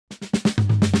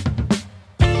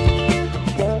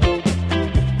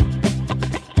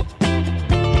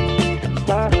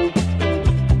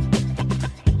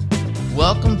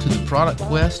Product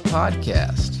Quest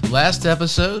podcast. Last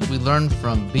episode, we learned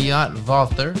from Beat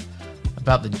Walther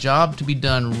about the job to be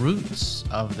done roots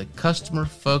of the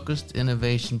customer-focused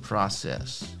innovation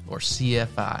process, or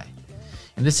CFI.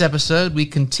 In this episode, we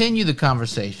continue the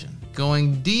conversation,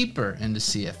 going deeper into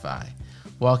CFI,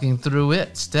 walking through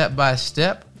it step by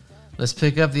step. Let's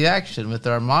pick up the action with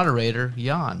our moderator,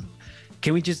 Jan.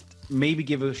 Can we just maybe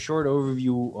give a short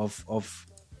overview of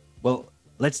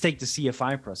let's take the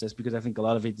CFI process, because I think a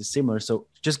lot of it is similar. So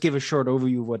just give a short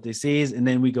overview of what this is, and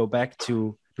then we go back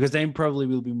to, because then probably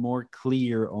we'll be more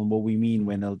clear on what we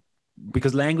mean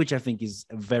because language, I think, is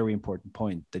a very important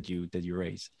point that you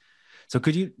raise. So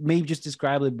could you maybe just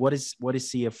describe what is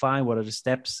CFI, what are the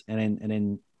steps, and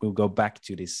then we'll go back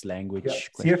to this language.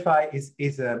 Yeah. CFI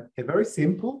is a very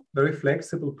simple, very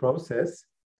flexible process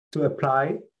to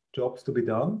apply jobs to be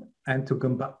done and to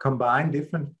combine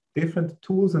different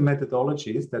tools and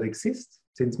methodologies that exist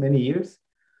since many years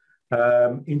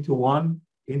into one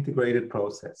integrated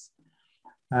process.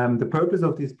 The purpose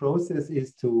of this process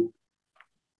is to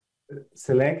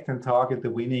select and target the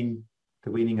winning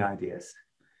ideas.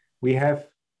 We have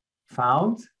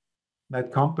found that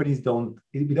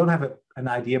we don't have an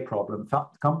idea problem.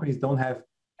 Companies don't have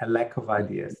a lack of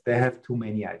ideas. They have too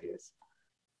many ideas.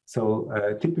 So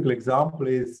a typical example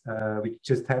is we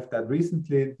just have that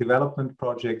recently development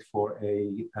project for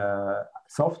a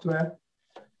software.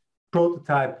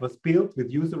 Prototype was built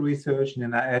with user research in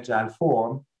an agile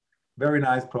form. Very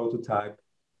nice prototype,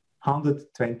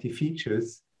 120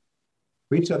 features.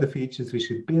 Which are the features we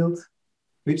should build?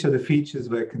 Which are the features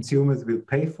where consumers will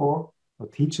pay for, or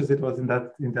teachers, it was in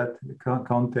that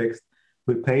context,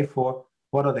 will pay for?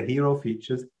 What are the hero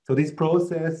features? So this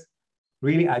process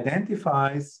really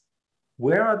identifies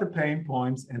where are the pain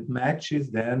points and matches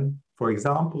then, for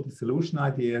example, the solution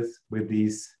ideas with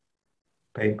these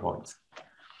pain points.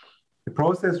 The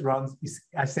process runs,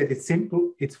 I said it's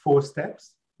simple, it's 4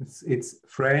 steps. It's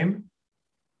frame,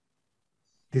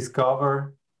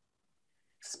 discover,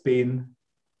 spin,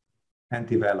 and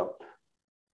develop.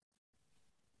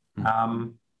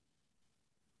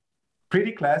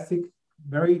 Pretty classic,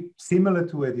 very similar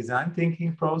to a design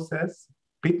thinking process,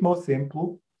 bit more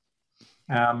simple,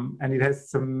 and it has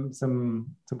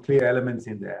some clear elements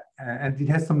in there, and it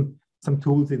has some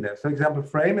tools in there. For example,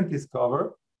 frame and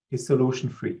discover is solution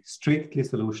free, strictly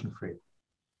solution free.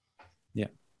 Yeah,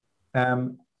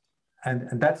 and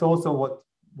that's also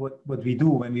what we do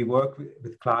when we work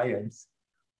with clients.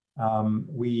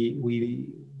 We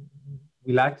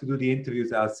like to do the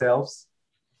interviews ourselves,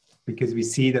 because we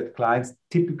see that clients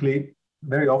typically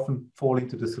very often fall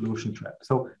into the solution trap.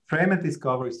 So frame and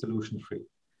discover is solution free.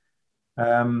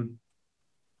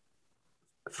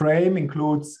 Frame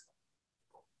includes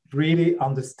really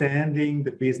understanding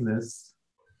the business,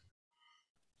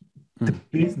 the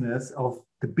business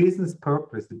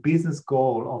purpose, the business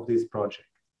goal of this project.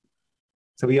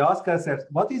 So we ask ourselves,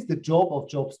 what is the job of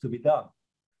jobs to be done?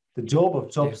 The job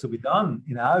of jobs to be done,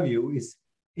 in our view,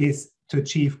 is to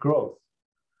achieve growth.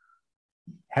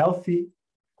 Healthy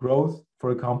growth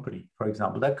for a company, for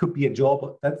example. That could be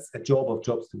that's a job of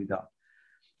jobs to be done.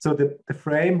 So the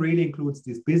frame really includes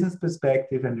this business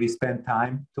perspective, and we spend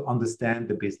time to understand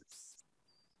the business.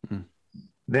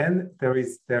 Then there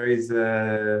is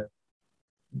the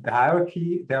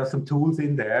hierarchy. There are some tools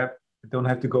in there. I don't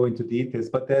have to go into details,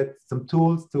 but there's some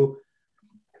tools to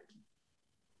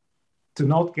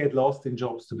not get lost in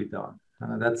jobs to be done.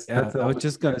 I was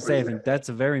just going to say, I think that's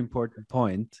a very important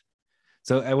point.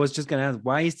 So I was just going to ask,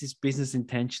 why is this business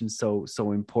intention so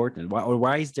important?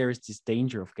 Why is there this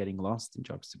danger of getting lost in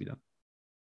jobs to be done?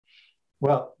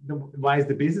 Well, why is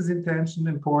the business intention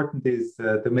important is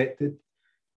the method.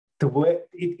 The way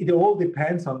it all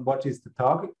depends on what is the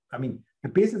target. I mean,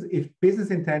 if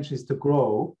business intention is to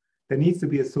grow, there needs to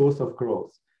be a source of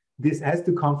growth. This has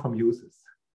to come from users.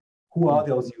 Who are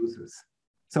those users?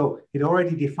 So it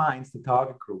already defines the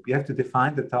target group. You have to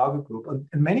define the target group.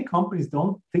 And many companies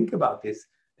don't think about this.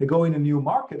 They go in a new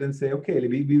market and say, okay,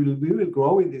 we will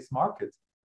grow in this market.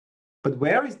 But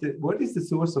what is the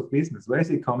source of business? Where is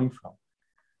it coming from?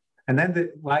 And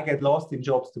then why get lost in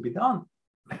jobs to be done?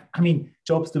 I mean,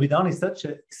 jobs to be done is such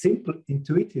a simple,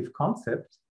 intuitive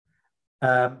concept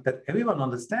that everyone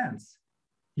understands.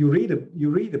 You read a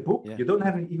book. Yeah. You don't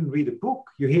have to even read a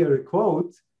book. You hear a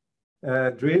quote,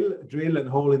 drill and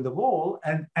hole in the wall,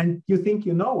 and you think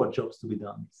you know what jobs to be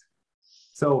done is.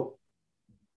 So,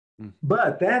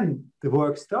 but then the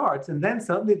work starts, and then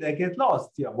suddenly they get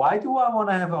lost. Yeah, why do I want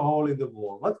to have a hole in the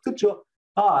wall? What's the job?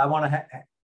 I want to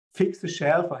fix a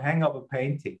shelf or hang up a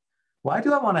painting. Why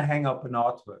do I want to hang up an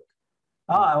artwork?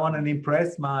 I want to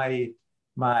impress my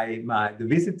the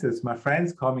visitors, my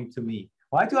friends coming to me.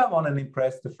 Why do I want to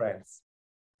impress the friends?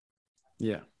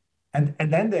 Yeah. And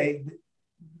then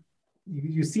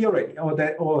you see already,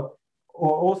 or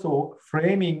also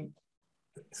framing.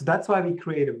 So that's why we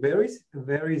create a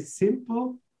very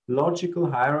simple logical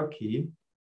hierarchy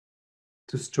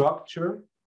to structure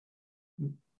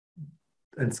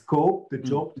and scope the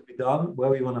job to be done where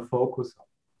we want to focus on.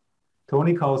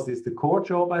 Tony calls this the core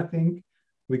job, I think.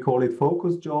 We call it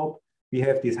focus job. We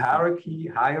have this hierarchy,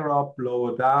 higher up,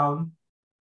 lower down,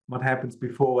 what happens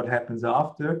before, what happens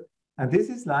after. And this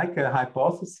is like a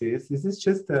hypothesis. This is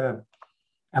just a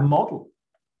model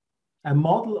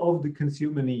of the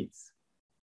consumer needs.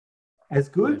 As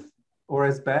good or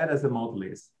as bad as a model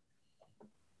is.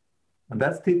 And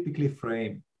that's typically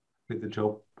framed with the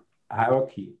job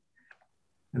hierarchy.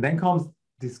 And then comes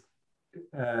this,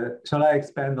 shall I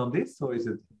expand on this or is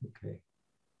it okay?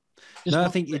 No, I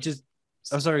think it just,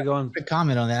 oh, sorry, go on.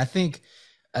 Comment on that. I think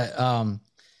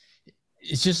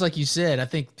it's just like you said, I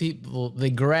think people, they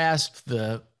grasp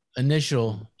the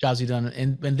initial jobs you've done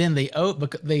and then they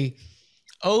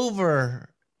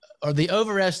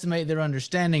overestimate their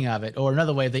understanding of it, or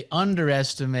another way, they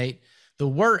underestimate the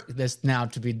work that's now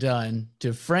to be done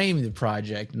to frame the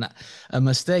project. And a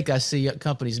mistake I see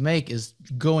companies make is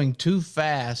going too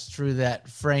fast through that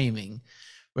framing,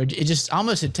 where it just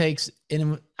almost it takes.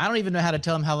 And I don't even know how to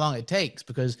tell them how long it takes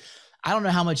because I don't know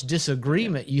how much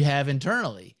disagreement you have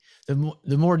internally.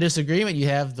 The more disagreement you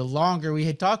have, the longer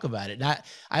we talk about it. And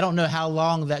I don't know how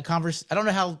long that I don't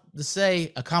know how to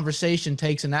say a conversation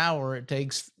takes an hour, or it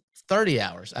takes 30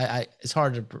 hours. It's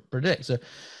hard to predict. So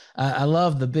I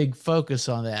love the big focus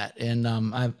on that. And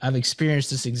I've experienced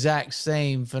this exact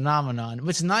same phenomenon.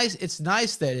 It's nice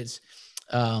that it's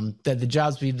that the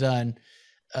jobs be done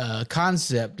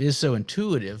concept is so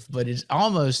intuitive, but it's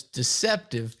almost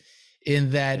deceptive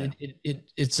in that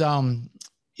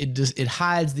it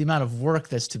hides the amount of work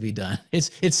that's to be done.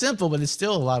 It's simple, but it's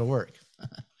still a lot of work.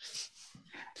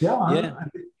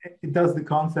 It does the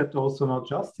concept also not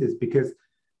justice, because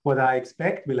what I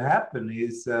expect will happen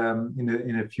is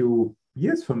in a few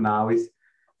years from now is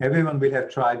everyone will have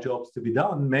tried jobs to be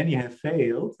done. Many have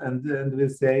failed, and will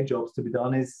say jobs to be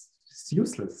done is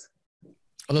useless.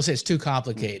 Or they'll say it's too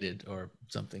complicated or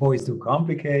something. Or it's too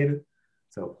complicated.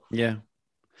 So yeah.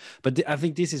 But I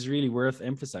think this is really worth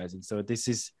emphasizing. So this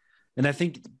is, and I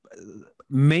think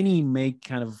many make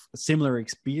kind of a similar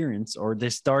experience, or they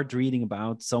start reading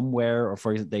about somewhere, or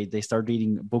they start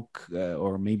reading a book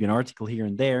or maybe an article here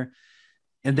and there.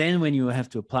 And then when you have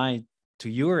to apply it to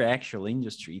your actual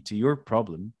industry, to your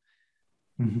problem,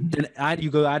 then you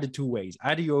go either two ways.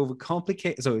 Either you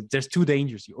overcomplicate. So there's two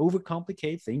dangers. You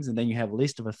overcomplicate things, and then you have a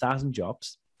list of 1,000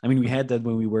 jobs. I mean, we had that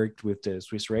when we worked with the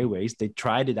Swiss Railways. They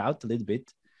tried it out a little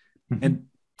bit. And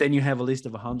then you have a list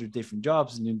of 100 different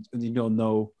jobs, and you don't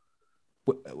know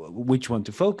which one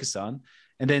to focus on.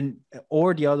 And then,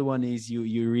 or the other one is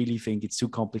you really think it's too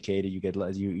complicated. You get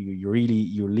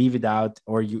you leave it out,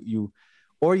 or you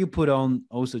put on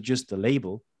also just the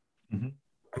label. I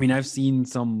mean, I've seen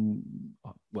some.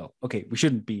 Well, okay, we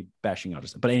shouldn't be bashing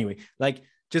others, but anyway, like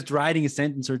just writing a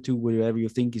sentence or two, whatever you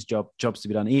think is jobs to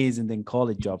be done is, and then call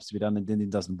it jobs to be done, and then it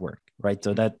doesn't work, right?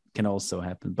 So that can also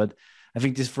happen, but I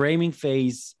think this framing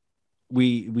phase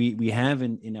we have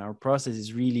in our process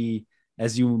is really,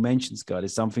 as you mentioned, Scott,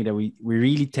 is something that we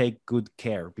really take good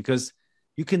care, because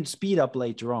you can speed up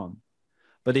later on.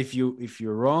 But if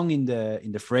you're wrong in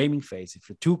the framing phase, if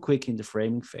you're too quick in the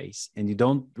framing phase and you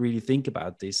don't really think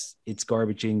about this, it's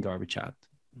garbage in, garbage out.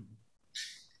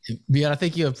 Yeah, I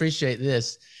think you appreciate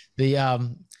this. The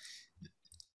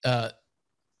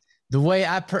way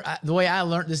I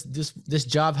learned this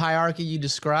job hierarchy you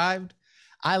described,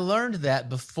 I learned that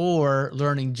before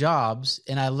learning jobs,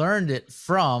 and I learned it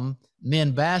from the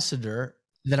ambassador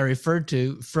that I referred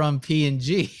to from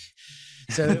P&G.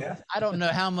 So I don't know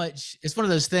how much, it's one of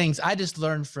those things I just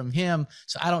learned from him.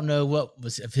 So I don't know what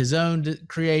was of his own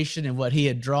creation and what he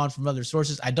had drawn from other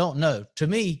sources. I don't know. To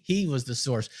me, he was the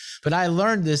source, but I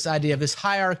learned this idea of this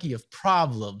hierarchy of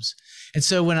problems. And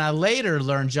so when I later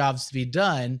learned jobs to be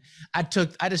done, I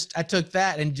took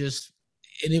that and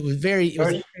it was a very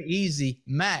easy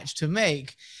match to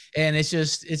make. And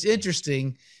it's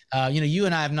interesting. You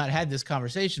and I have not had this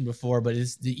conversation before, but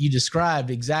you described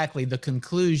exactly the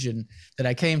conclusion that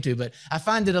I came to. But I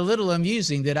find it a little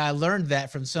amusing that I learned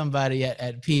that from somebody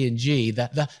at P&G.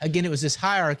 Again, it was this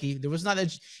hierarchy. There was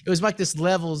it was like this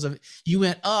levels of, you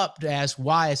went up to ask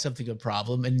why is something a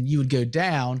problem, and you would go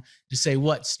down to say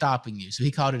what's stopping you. So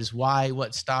he called it his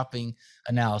what's stopping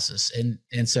analysis.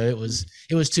 And so it was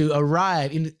to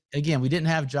arrive in, again, we didn't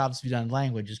have jobs to be done in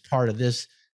language as part of this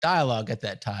dialogue at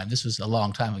that time. This was a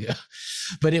long time ago,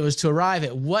 but it was to arrive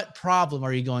at what problem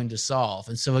are you going to solve?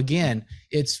 And so again,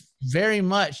 it's very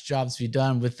much jobs to be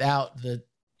done without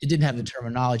it didn't have the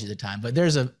terminology at the time, but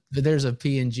there's a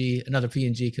P&G, another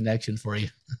P&G connection for you.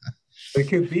 It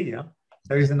could be, yeah.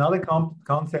 There is another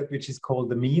concept which is called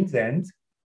the means end,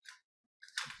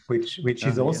 which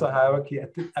is also hierarchy.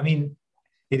 I mean,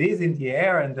 it is in the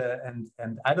air,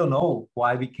 and I don't know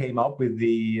why we came up with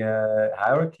the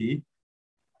hierarchy.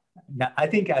 Now, I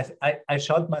think I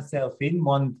shot myself in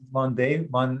one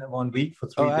week for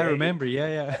 3 days. I remember,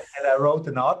 yeah. And I wrote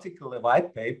an article, a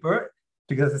white paper,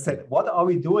 because I said, what are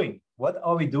we doing? What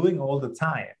are we doing all the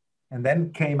time? And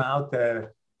then came out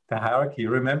the hierarchy.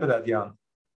 Remember that, Jan?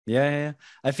 Yeah.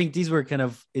 I think these were kind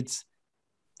of,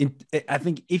 I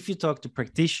think if you talk to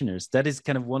practitioners, that is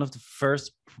kind of one of the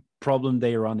first problem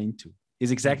they run into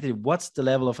is exactly what's the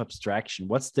level of abstraction,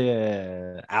 what's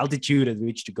the altitude at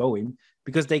which to go in,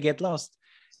 because they get lost.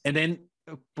 And then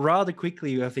rather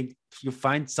quickly, I think you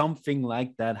find something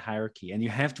like that hierarchy, and you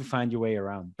have to find your way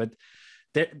around. But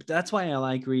that's why I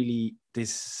like really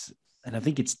this, and I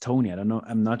think it's Tony, I don't know,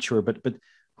 I'm not sure, but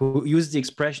who used the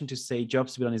expression to say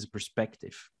jobs to be done is a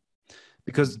perspective.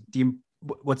 Because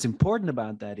what's important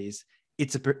about that is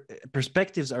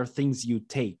perspectives are things you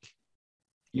take.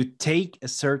 You take a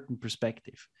certain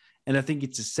perspective. And I think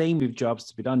it's the same with jobs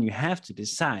to be done. You have to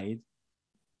decide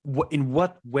in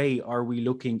what way are we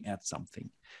looking at something.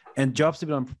 And jobs to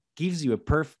be done gives you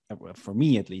for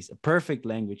me at least, a perfect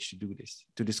language to do this,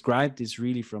 to describe this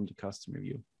really from the customer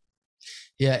view.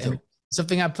 Yeah, and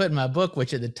something I put in my book,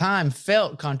 which at the time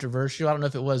felt controversial, I don't know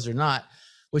if it was or not,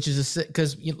 which is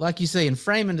because like you say, in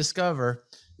Frame and Discover,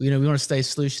 we want to stay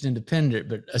solution independent,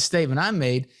 but a statement I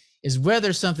made is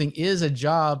whether something is a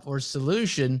job or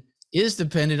solution is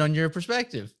dependent on your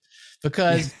perspective,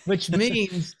 because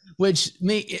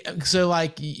so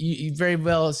like you very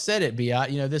well said it,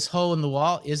 Beat, this hole in the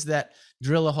wall,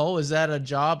 drill a hole, is that a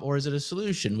job or is it a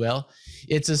solution? Well,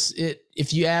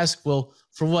 if you ask, well,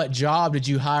 for what job did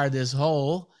you hire this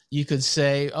hole? You could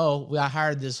say, I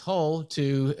hired this hole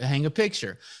to hang a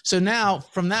picture. So now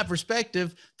from that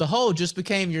perspective, the hole just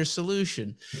became your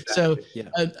solution. Exactly.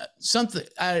 So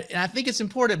I think it's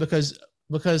important because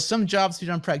some jobs to be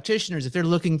done practitioners, if they're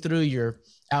looking through your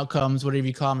outcomes, whatever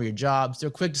you call them, your jobs, they're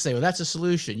quick to say, well, that's a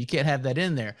solution. You can't have that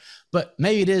in there, but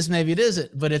maybe it is, maybe it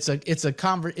isn't, but it's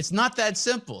not that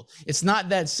simple. It's not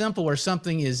that simple where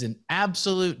something is in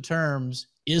absolute terms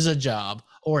is a job,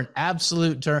 or an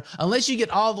absolute term, unless you get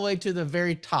all the way to the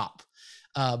very top.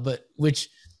 My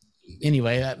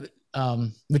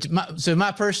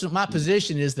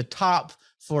position is the top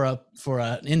for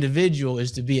an individual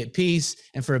is to be at peace,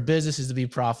 and for a business is to be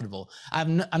profitable.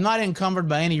 I'm not encumbered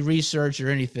by any research or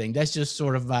anything. That's just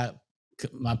sort of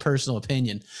my personal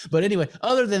opinion. But anyway,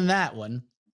 other than that one,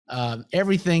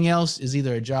 everything else is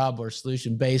either a job or a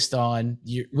solution based on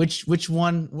which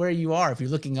one, where you are, if you're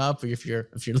looking up or if you're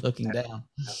looking down.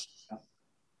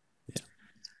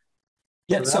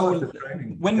 So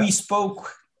when we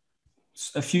spoke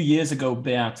a few years ago,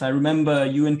 Beat, I remember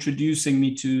you introducing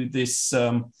me to this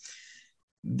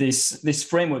this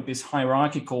framework, this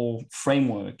hierarchical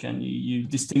framework, and you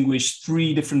distinguished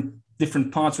three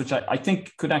different parts, which I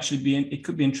think could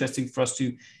be interesting for us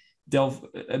to delve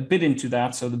a bit into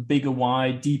that. So the bigger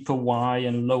why, deeper why,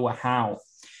 and lower how.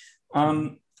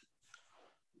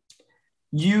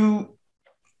 You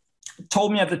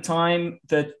told me at the time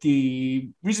that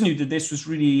the reason you did this was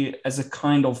really as a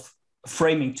kind of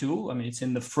framing tool. I mean, it's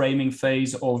in the framing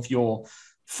phase of your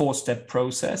 4-step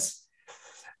process.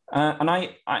 And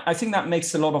I think that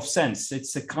makes a lot of sense.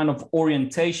 It's a kind of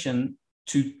orientation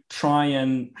to try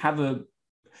and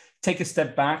take a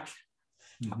step back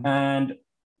and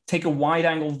take a wide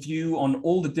angle view on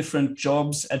all the different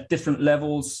jobs at different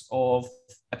levels of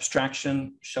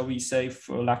abstraction, shall we say,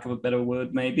 for lack of a better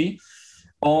word, maybe,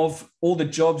 of all the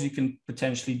jobs you can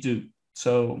potentially do.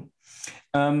 So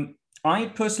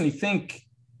I personally think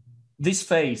this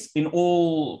phase in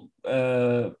all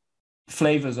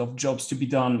flavors of jobs to be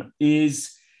done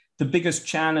is the biggest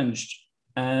challenge,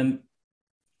 and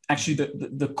actually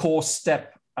the core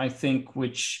step, I think,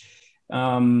 which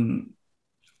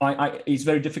is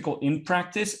very difficult in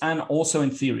practice and also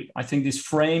in theory. I think this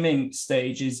framing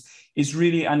stage is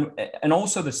really, and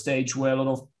also the stage where a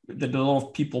lot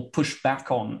of people push back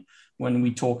on when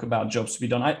we talk about jobs to be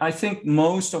done. I think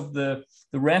most of the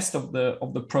rest of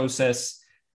the process,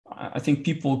 I think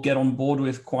people get on board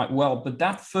with quite well. But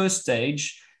that first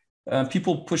stage,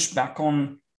 people push back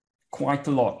on quite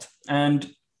a lot.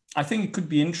 And I think it could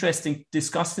be interesting to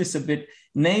discuss this a bit.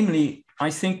 Namely, I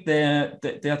think there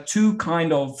are two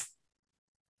kind of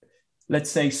let's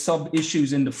say,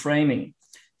 sub-issues in the framing.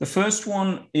 The first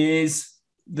one is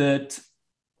that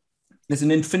there's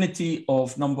an infinity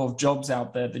of number of jobs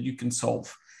out there that you can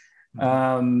solve.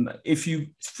 If you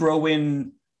throw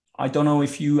in, I don't know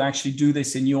if you actually do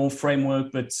this in your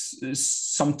framework, but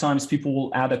sometimes people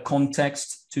will add a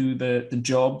context to the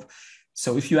job.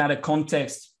 So if you add a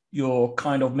context, you're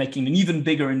kind of making an even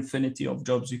bigger infinity of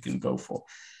jobs you can go for.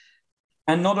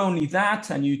 And not only that,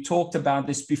 and you talked about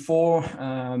this before,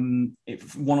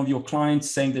 if one of your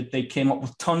clients saying that they came up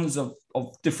with tons of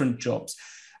different jobs.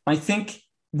 I think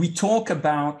we talk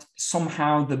about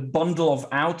somehow the bundle of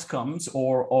outcomes,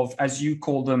 or of, as you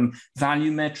call them,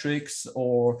 value metrics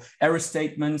or error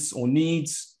statements or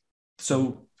needs,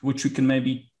 so which we can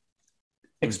maybe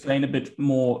explain a bit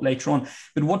more later on.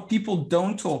 But what people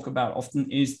don't talk about often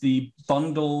is the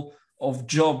bundle of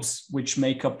jobs which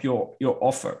make up your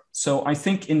offer. So I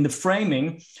think in the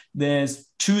framing, there's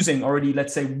choosing already,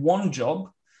 let's say, one job,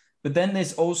 but then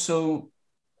there's also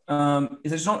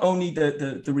there's not only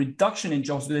the reduction in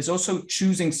jobs, but there's also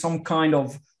choosing some kind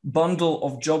of bundle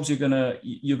of jobs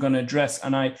you're gonna address.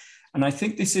 And I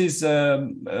think this is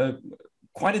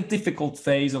quite a difficult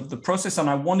phase of the process. And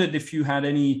I wondered if you had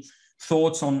any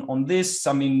thoughts on this.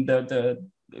 I mean, the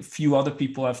few other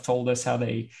people have told us how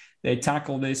they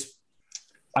tackle this.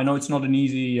 I know it's not an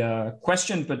easy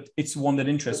question, but it's one that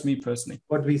interests me personally.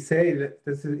 What we say,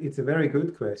 it's a very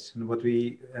good question. What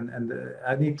we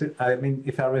I mean,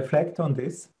 if I reflect on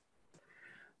this,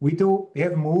 we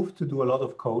have moved to do a lot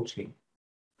of coaching,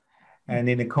 and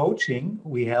in a coaching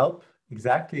we have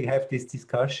these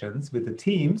discussions with the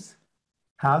teams.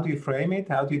 How do you frame it?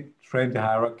 How do you frame the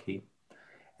hierarchy?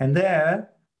 And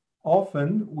there,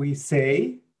 often we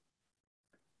say,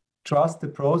 trust the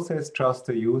process, trust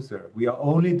the user. We are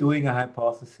only doing a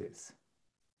hypothesis,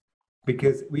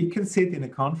 because we can sit in a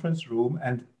conference room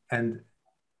and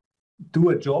do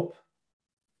a job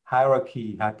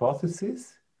hierarchy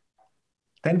hypothesis.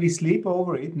 Then we sleep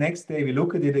over it. Next day, we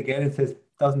look at it again and says,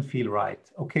 doesn't feel right.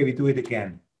 Okay, we do it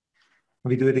again.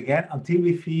 We do it again until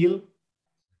we feel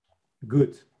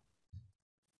good.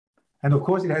 And of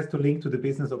course, it has to link to the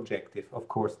business objective. Of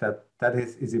course, that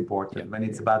is important. When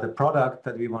it's about a product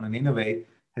that we want to innovate, it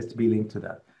has to be linked to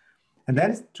that. And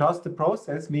then trust the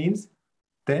process means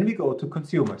then we go to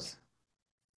consumers.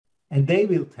 And they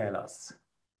will tell us.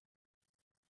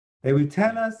 They will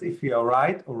tell us if we are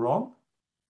right or wrong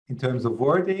in terms of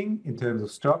wording, in terms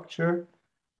of structure.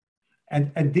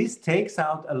 And this takes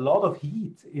out a lot of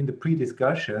heat in the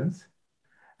pre-discussions.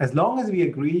 As long as we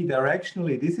agree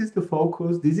directionally, this is the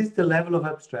focus, this is the level of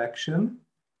abstraction,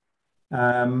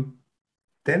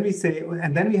 then we say,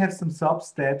 and then we have some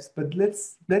sub-steps, but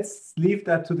let's leave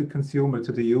that to the consumer,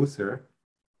 to the user.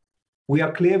 We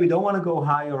are clear, we don't want to go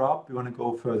higher up, we want to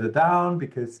go further down,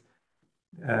 because,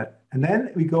 and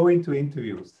then we go into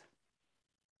interviews.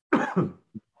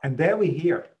 And there we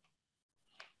hear.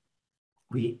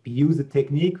 We use a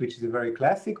technique, which is a very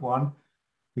classic one.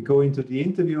 We go into the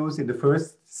interviews. In the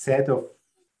first set of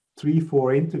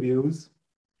 3-4 interviews,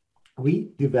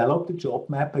 we develop the job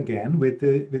map again with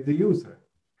the user.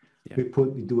 Yeah.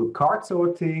 We do a card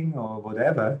sorting or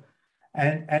whatever,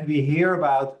 and we hear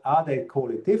about, they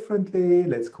call it differently,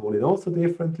 let's call it also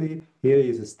differently. Here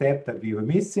is a step that we were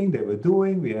missing, they were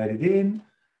doing, we added in.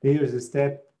 Here is a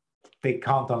step they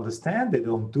can't understand, they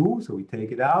don't do, so we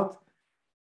take it out.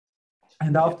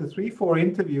 And after 3-4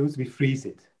 interviews, we freeze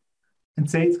it and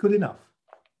say it's good enough.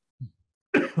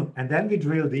 And then we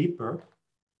drill deeper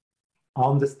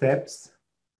on the steps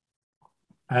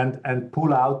and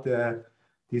pull out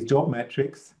these job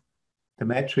metrics, the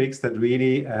metrics that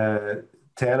really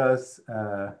tell us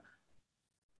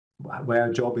where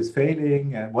a job is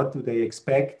failing and what do they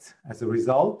expect as a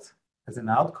result, as an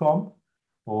outcome,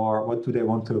 or what do they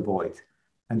want to avoid.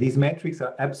 And these metrics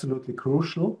are absolutely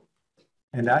crucial.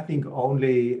 And I think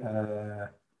only,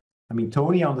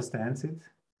 Tony understands it.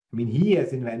 He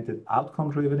has invented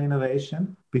outcome-driven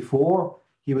innovation. Before,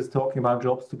 he was talking about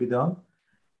jobs to be done.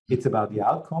 It's about the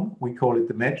outcome. We call it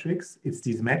the metrics. It's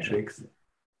these metrics.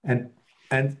 And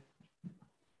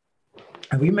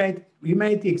we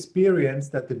made the experience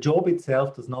that the job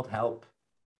itself does not help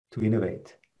to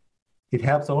innovate. It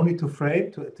helps only to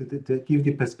frame, to give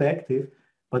the perspective.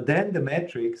 But then the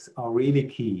metrics are really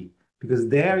key. Because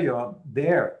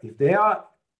if they are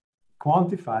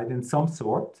quantified in some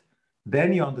sort,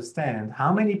 then you understand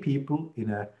how many people in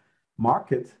a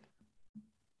market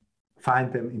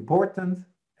find them important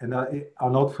and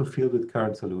are not fulfilled with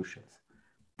current solutions.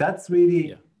 That's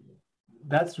really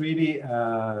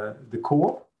the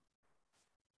core.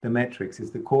 The metrics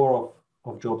is the core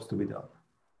of jobs to be done.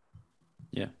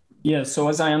 Yeah. Yeah. So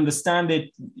as I understand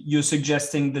it, you're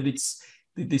suggesting that it's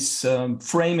this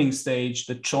framing stage,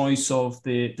 the choice of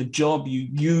the job. You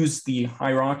use the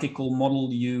hierarchical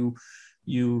model you've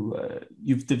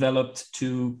developed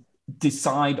to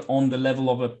decide on the level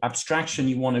of abstraction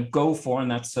you want to go for, and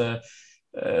that's a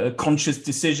conscious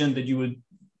decision that you would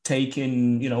take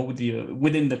in,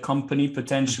 within the company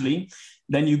potentially.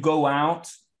 Then you go out,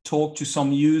 talk to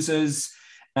some users,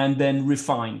 and then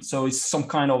refine. So it's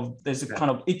there's a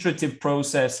kind of iterative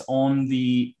process on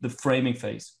the framing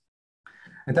phase.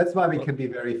 And that's why we can be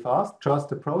very fast, trust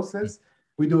the process.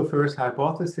 We do a first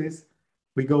hypothesis,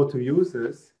 we go to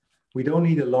users. We don't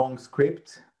need a long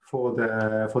script for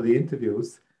the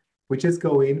interviews. We just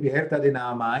go in, we have that in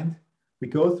our mind. We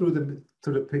go through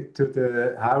to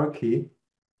the hierarchy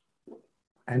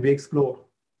and we explore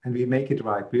and we make it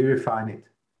right, we refine it.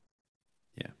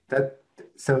 Yeah.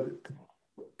 So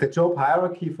the job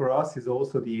hierarchy for us is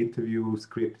also the interview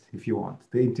script, if you want,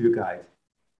 the interview guide.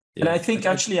 Yeah. And I think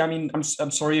actually, I mean,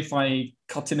 I'm sorry if I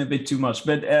cut in a bit too much,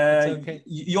 but okay.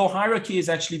 Your hierarchy is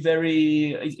actually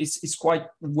it's quite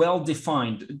well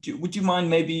defined. Would you mind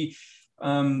maybe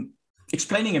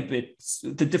explaining a bit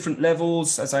the different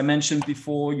levels? As I mentioned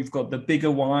before, you've got the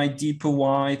bigger why, deeper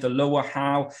why, the lower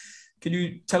how. Can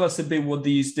you tell us a bit what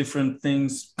these different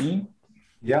things mean?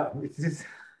 Yeah,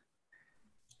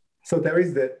 so there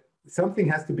is something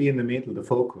has to be in the middle, the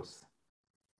focus.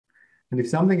 And if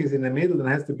something is in the middle, then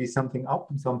it has to be something up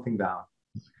and something down.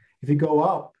 If you go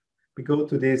up, we go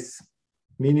to this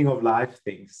meaning of life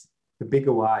things, the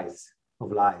bigger whys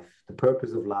of life, the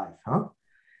purpose of life, huh?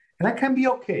 And that can be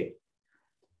okay.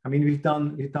 I mean, we've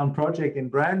done project in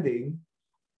branding,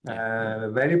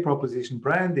 value proposition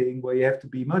branding, where you have to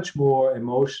be much more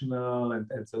emotional,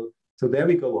 and so there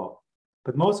we go up.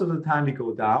 But most of the time we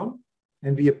go down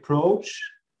and we approach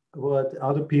what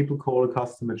other people call a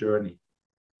customer journey.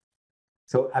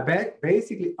 So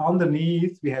basically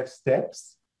underneath we have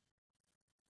steps,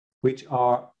 but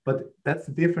that's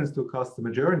the difference to a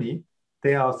customer journey.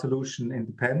 They are solution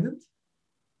independent.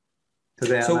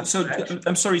 So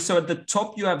I'm sorry. So at the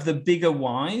top you have the bigger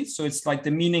why. So it's like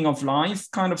the meaning of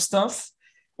life kind of stuff,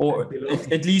 or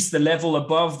at least the level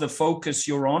above the focus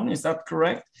you're on. Is that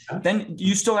correct? Yeah. Then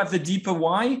you still have the deeper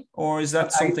why, or is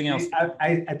that something else?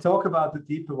 I talk about the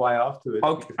deeper why afterwards.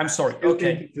 Okay, I'm sorry.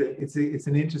 Okay, it's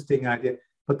an interesting idea.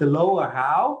 But the lower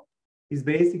how is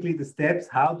basically the steps.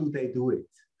 How do they do it?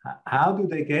 How do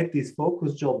they get this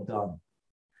focus job done?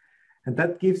 And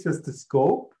that gives us the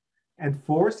scope and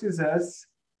forces us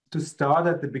to start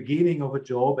at the beginning of a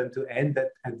job and to end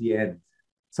at the end.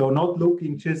 So not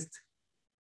looking just...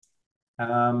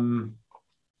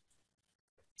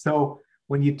 So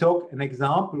when you talk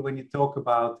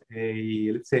about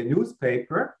let's say a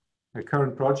newspaper, a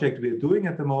current project we're doing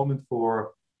at the moment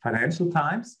for Financial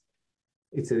Times,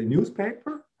 it's a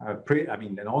newspaper,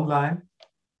 an online,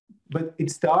 but it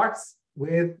starts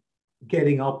with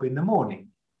getting up in the morning.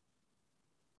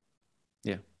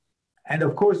 Yeah. And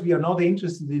of course, we are not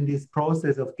interested in this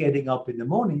process of getting up in the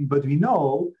morning, but we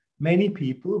know many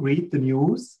people read the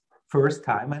news first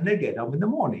time and they get up in the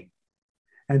morning.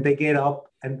 And they get up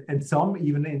and some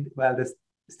even they're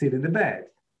still in the bed.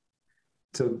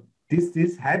 So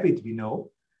this habit we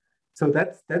know. So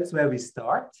that's where we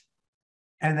start.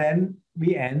 And then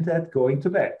we end at going to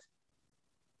bed.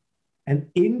 And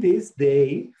in this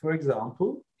day, for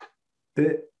example,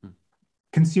 the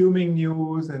consuming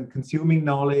news and consuming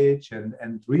knowledge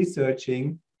and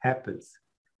researching happens.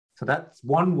 So that's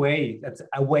one way, that's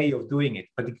a way of doing it,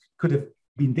 but it could have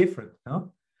been different,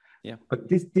 no? Yeah. But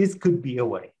this could be a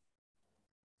way.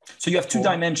 So you have two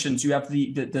dimensions. You have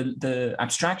the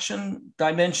abstraction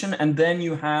dimension, and then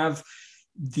you have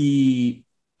the,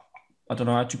 I don't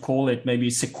know how to call it,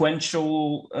 maybe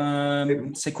sequential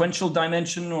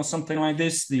dimension or something like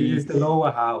this. This is the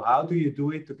lower how. How do you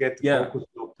do it to get the focus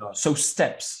job done? So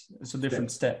steps. So different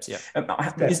steps. Yeah.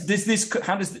 Does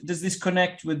this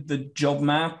connect with the job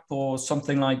map or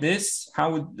something like this?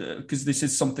 How would, because this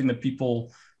is something that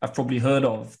people have probably heard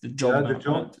of, the job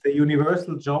map. The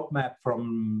universal job map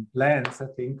from Lance, I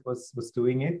think, was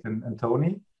doing it, and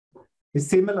Tony is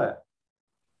similar.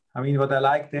 I mean, what I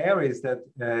like there is that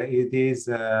it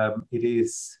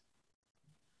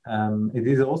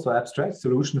is also abstract,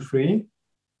 solution free.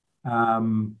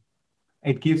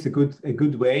 It gives a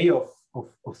good way of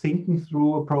thinking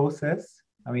through a process.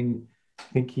 I mean, I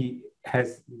think he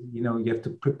has, you have to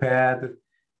prepare,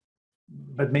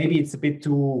 but maybe it's a bit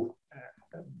too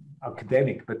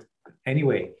academic. But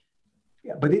anyway,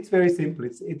 yeah. But it's very simple.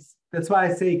 It's that's why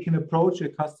I say it can approach a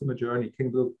customer journey.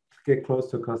 Can get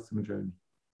close to a customer journey.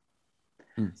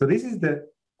 So this is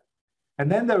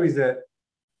and then there is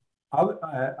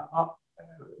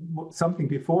something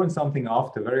before and something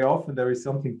after. Very often there is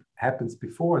something happens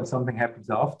before and something happens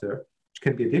after, which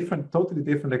can be a totally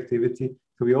different activity.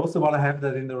 So we also want to have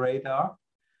that in the radar.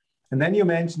 And then you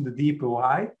mentioned the deeper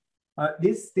why.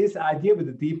 This idea with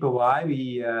the deeper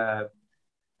why,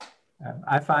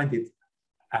 I find it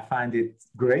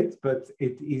great, but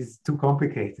it is too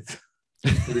complicated.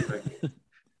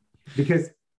 Because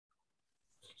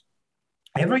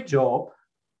every job,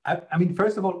 I mean,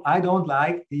 first of all, I don't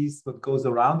like what goes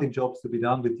around in jobs to be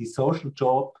done with the social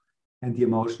job and the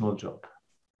emotional job.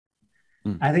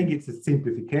 I think it's a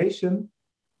simplification,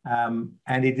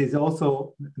 and it is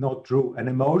also not true. An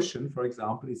emotion, for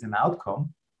example, is an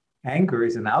outcome. Anger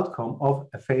is an outcome of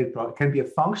a failed product. It can be a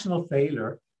functional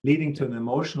failure leading to an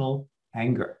emotional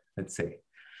anger, let's say.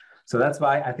 So that's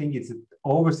why I think it's an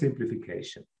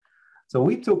oversimplification. So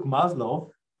we took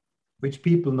Maslow, which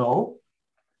people know,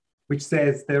 which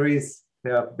says there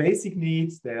are basic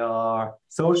needs, there are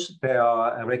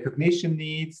recognition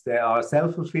needs, there are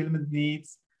self-fulfillment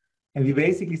needs. And we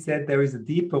basically said there is a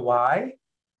deeper why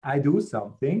I do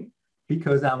something,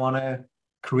 because I want to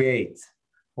create,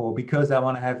 or because I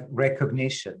want to have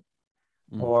recognition,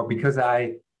 or because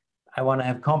I want to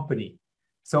have company.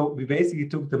 So we basically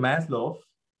took the Maslow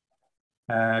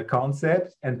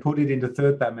concept and put it in the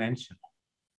third dimension.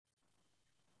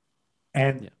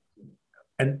 And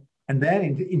then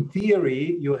in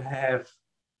theory, you have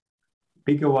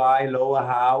bigger why, lower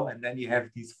how, and then you have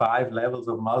these 5 levels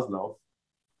of Maslow.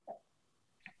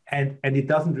 And it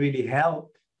doesn't really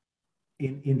help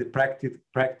in the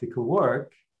practical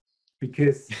work,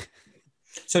 because...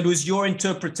 So it was your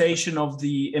interpretation of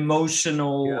the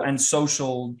emotional and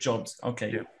social jobs.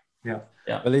 Okay. Yeah.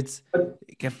 Well,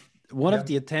 one of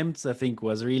the attempts, I think,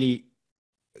 was really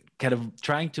kind of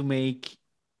trying to make,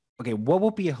 okay, what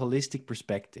would be a holistic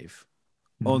perspective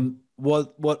on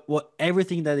what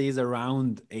everything that is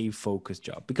around a focus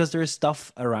job, because there is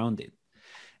stuff around it.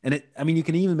 And you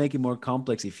can even make it more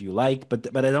complex if you like,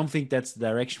 but I don't think that's the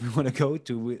direction we want to go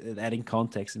to with adding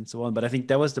context and so on. But I think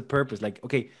that was the purpose. Like,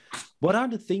 okay, what are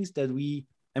the things that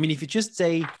if you just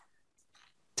say,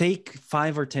 take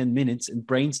 5 or 10 minutes and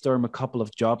brainstorm a couple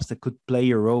of jobs that could play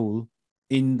a role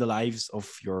in the lives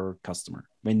of your customer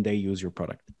when they use your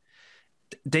product,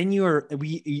 then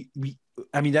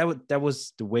that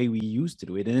was the way we used to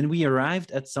do it. And then we arrived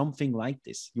at something like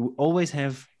this. You always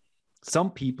have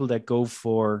some people that go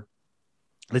for,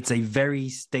 let's say, very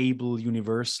stable,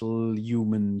 universal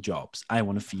human jobs. I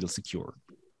want to feel secure.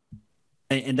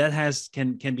 And that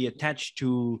can be attached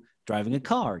to driving a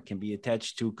car, can be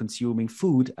attached to consuming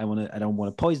food. I don't want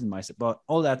to poison myself, but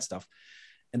all that stuff.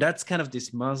 And that's kind of this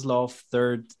Maslow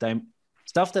third time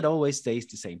stuff that always stays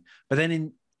the same. But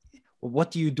then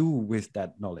what do you do with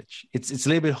that knowledge? It's a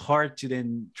little bit hard to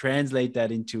then translate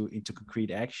that into concrete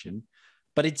action,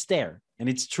 but it's there and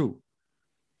it's true.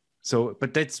 So,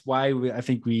 but that's why I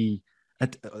think we,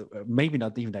 maybe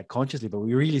not even that consciously, but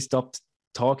we really stopped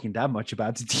talking that much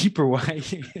about the deeper why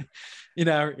in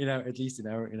our at least in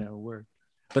our work.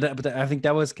 But I think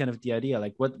that was kind of the idea.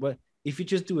 Like, what if you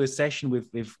just do a session with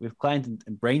clients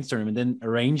and brainstorm and then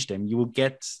arrange them, you will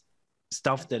get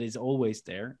stuff that is always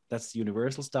there. That's the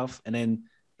universal stuff, and then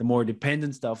the more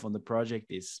dependent stuff on the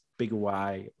project is bigger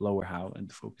why, lower how, and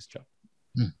the focus job,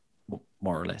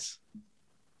 more or less.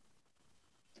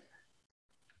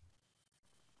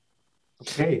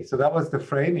 Okay, so that was the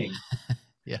framing.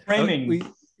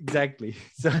 Framing. Exactly.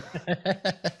 So,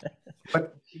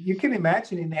 but you can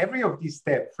imagine in every of these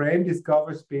steps, frame,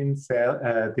 discover, spin,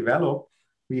 sell, develop,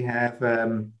 we have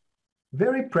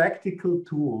very practical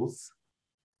tools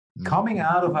coming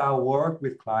out of our work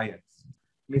with clients. I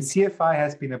mean, CFI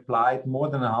has been applied more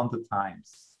than 100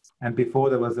 times, and before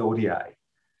there was ODI.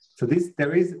 So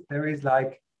there is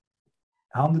like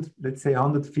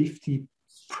 150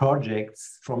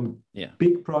 projects, from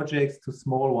big projects to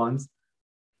small ones,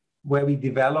 where we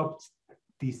developed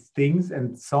these things,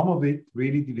 and some of it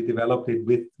really we developed it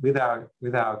with our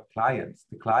clients.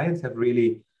 The clients have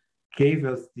really gave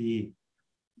us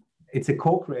it's a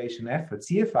co-creation effort.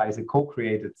 CFI is a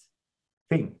co-created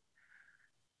thing,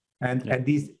 and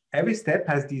every step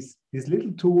has these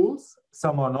little tools.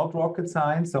 Some are not rocket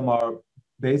science, some are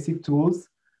basic tools,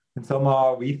 and some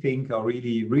we think are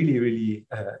really, really, really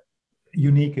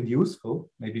unique and useful.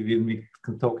 Maybe we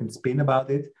can talk and spin about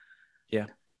it. Yeah.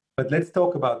 But let's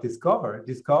talk about discover.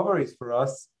 Discover is for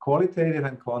us qualitative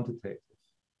and quantitative.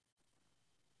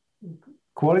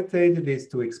 Qualitative is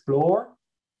to explore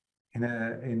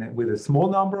with a small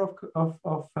number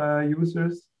of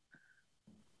users,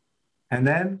 and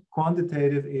then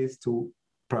quantitative is to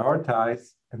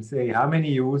prioritize and say how many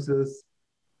users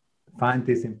find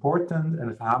this important,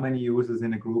 and how many users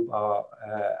in a group are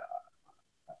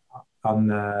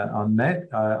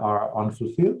are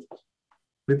unfulfilled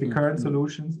with the current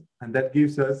solutions, and that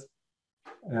gives us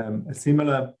a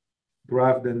similar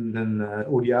graph than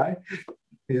ODI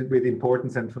with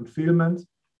importance and fulfillment.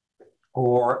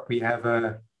 Or we have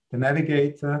the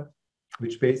navigator,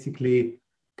 which basically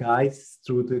goes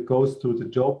through the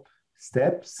job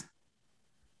steps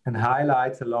and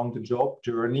highlights along the job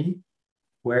journey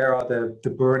where are the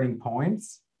burning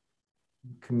points.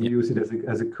 You can use it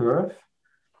as a curve,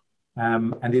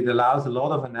 and it allows a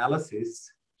lot of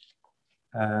analysis,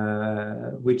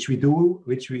 which we do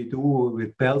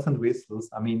with bells and whistles.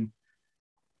 I mean,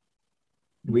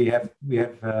 we have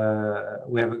a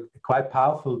quite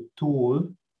powerful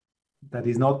tool that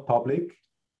is not public,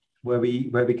 where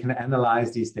we can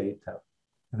analyze these data.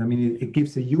 And I mean, it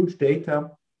gives a huge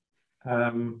database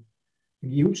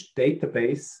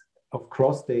of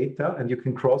cross data, and you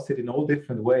can cross it in all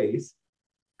different ways.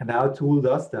 And our tool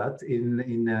does that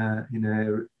in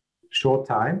a short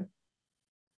time,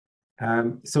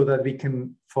 so that we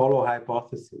can follow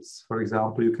hypotheses. For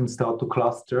example, you can start to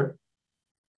cluster.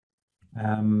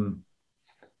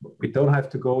 We don't have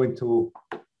to go into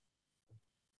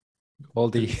all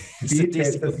the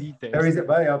statistical details. There is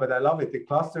but I love it. The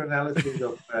cluster analysis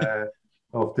of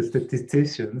the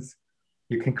statisticians.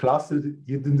 You can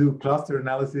do cluster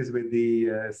analysis with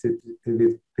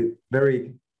with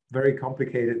very, very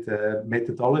complicated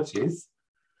methodologies,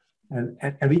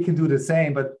 and we can do the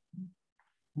same, but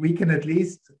we can at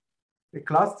least, the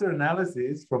cluster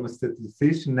analysis from a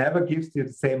statistician never gives you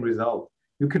the same result.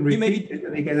 You can repeat it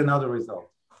and you get another result.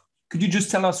 Could you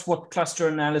just tell us what cluster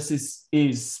analysis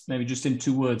is, maybe just in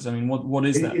 2 words? I mean, what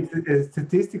is that? It's a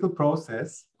statistical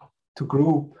process to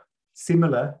group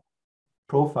similar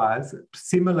profiles,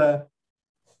 similar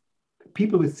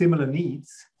people with similar needs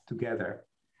together,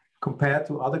 compared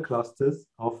to other clusters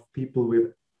of people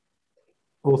with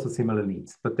also similar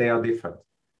needs, but they are different.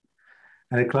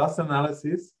 And a cluster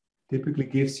analysis typically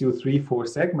gives you 3-4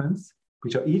 segments,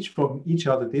 which are each from each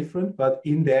other different, but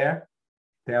in there,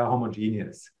 they are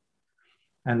homogeneous.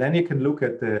 And then you can look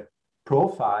at the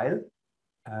profile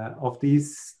of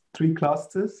these 3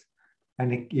 clusters,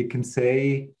 and you can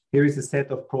say, here is a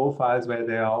set of profiles where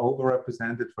they are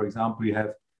overrepresented. For example, you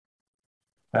have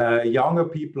younger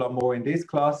people are more in this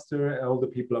cluster, older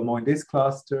people are more in this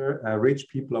cluster, rich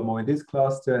people are more in this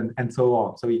cluster, and so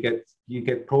on. So you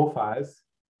get profiles,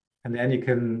 and then you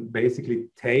can basically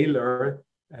tailor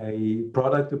a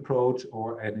product approach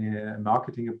or a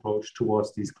marketing approach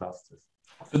towards these clusters.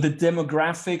 So the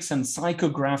demographics and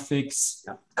psychographics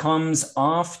comes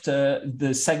after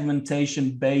the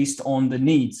segmentation based on the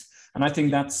needs. And I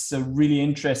think that's a really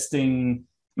interesting,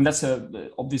 and that's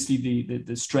obviously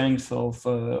the strength of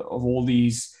all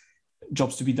these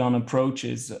jobs to be done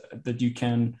approaches that you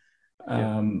can.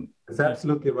 That's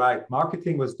absolutely right.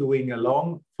 Marketing was doing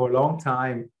for a long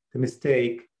time the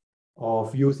mistake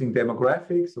of using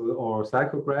demographics or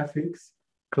psychographics,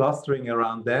 clustering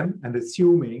around them and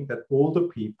assuming that older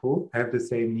people have the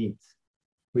same needs,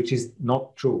 which is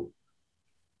not true.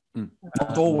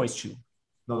 Not always true.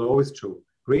 Not always true.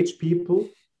 Rich people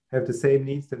have the same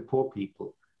needs than poor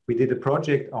people. We did a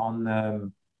project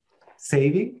on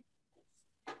saving,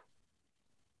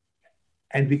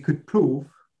 and we could prove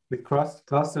with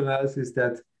cluster analysis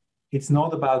that it's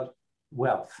not about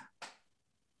wealth.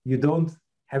 You don't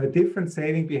have a different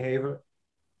saving behavior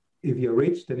if you're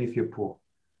rich than if you're poor.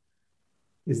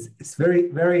 It's very,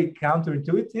 very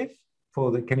counterintuitive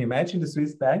can you imagine the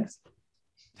Swiss banks?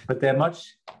 But they're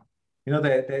much,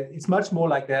 it's much more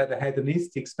like they're the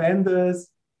hedonistic spenders,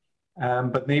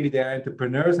 but maybe they're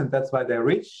entrepreneurs and that's why they're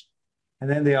rich. And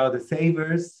then they are the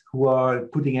savers who are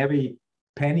putting every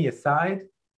penny aside.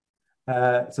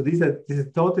 So this is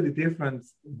a totally different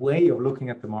way of looking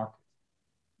at the market.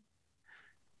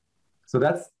 So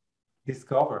that's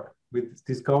Discover, with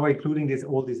Discover including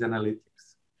all these analytics.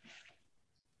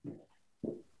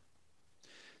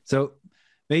 So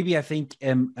maybe I think,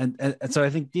 and so I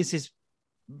think this is,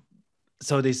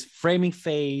 so this framing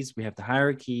phase, we have the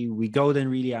hierarchy, we go then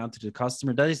really out to the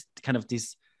customer. That is kind of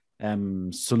this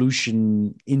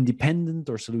solution independent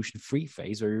or solution free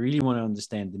phase where you really want to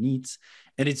understand the needs.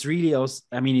 And it's really also,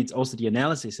 it's also the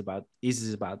analysis about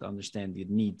understanding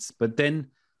the needs. But then,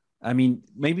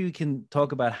 maybe we can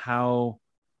talk about how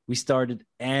we started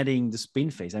adding the spin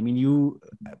phase.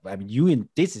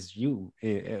 This is you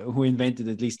who invented,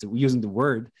 at least using the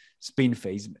word spin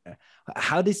phase.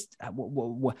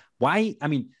 Why?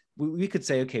 We could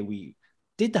say, okay, we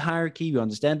did the hierarchy, we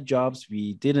understand the jobs,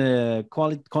 we did a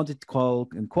quantity, qual,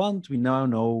 and quant. We now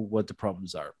know what the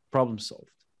problems are. Problem solved.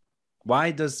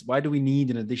 Why do we need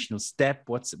an additional step?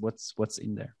 What's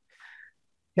in there?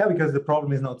 Yeah, because the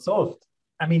problem is not solved.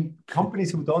 I mean,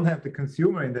 companies who don't have the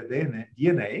consumer in their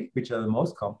DNA, which are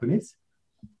most companies,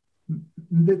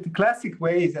 the classic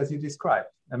way is as you described.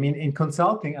 I mean, in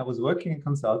consulting, I was working in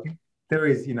consulting. There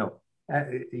is,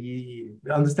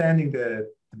 understanding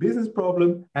the business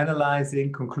problem,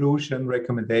 analyzing, conclusion,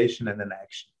 recommendation, and then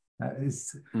action.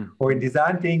 Or in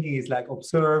design thinking, it's like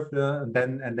observe and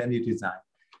then you design.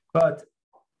 But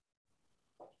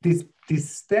this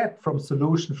step from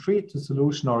solution free to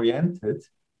solution oriented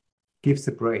gives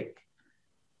a break,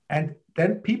 and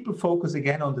then people focus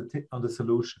again on the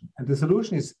solution, and the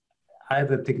solution is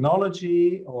either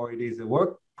technology or it is a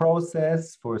work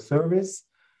process for a service,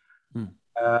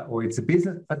 or it's a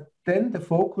business. But then the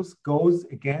focus goes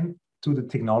again to the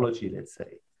technology, let's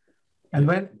say, and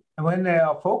when they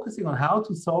are focusing on how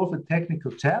to solve a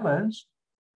technical challenge,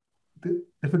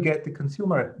 they forget the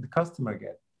customer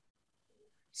again.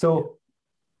 So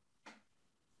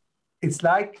it's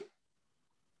like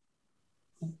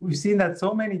we've seen that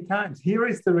so many times. Here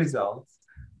is the results.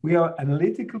 We are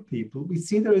analytical people. We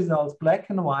see the results black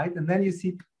and white, and then you see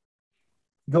it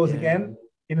goes again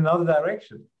in another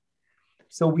direction.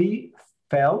 So we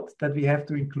felt that we have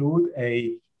to include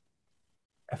a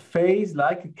phase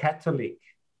like a Catholic,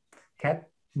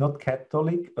 not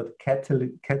Catholic, but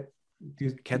Catalyst.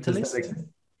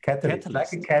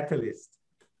 Like a catalyst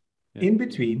in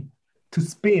between to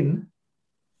spin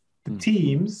the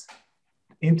teams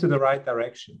into the right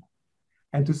direction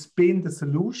and to spin the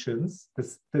solutions,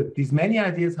 these many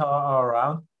ideas are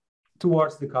around,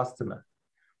 towards the customer.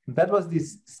 And that was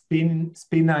this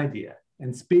spin idea.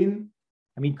 And spin,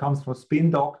 I mean, comes from spin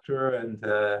doctor, and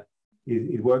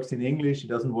it works in English. It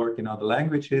doesn't work in other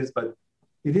languages, but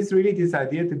it is really this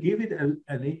idea to give it an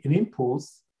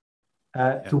impulse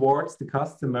towards the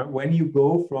customer when you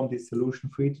go from the solution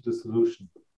free to the solution.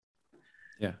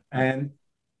 Yeah.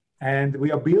 And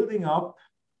we are building up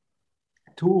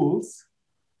tools,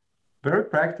 very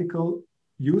practical,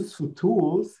 useful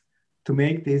tools to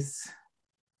make this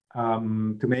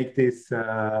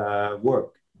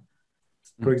work.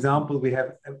 For example, we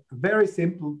have a very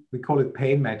simple, we call it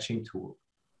pain matching tool.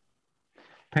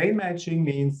 Pain matching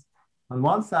means on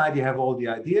one side, you have all the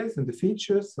ideas and the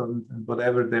features and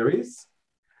whatever there is.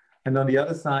 And on the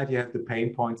other side, you have the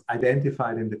pain points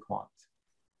identified in the quant.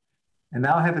 And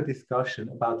now I have a discussion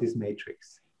about this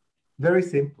matrix. Very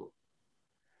simple.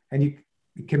 And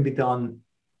it can be done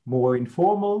more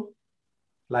informal,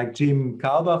 like Jim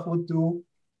Kalbach would do,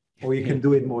 or you can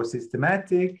do it more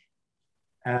systematic,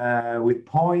 with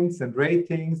points and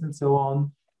ratings and so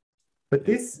on. But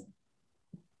this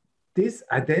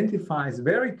identifies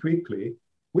very quickly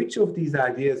which of these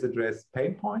ideas address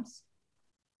pain points,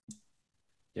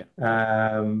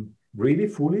 really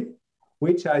fully,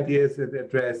 which ideas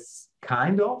address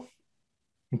kind of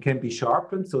and can be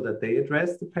sharpened so that they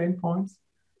address the pain points,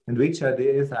 and which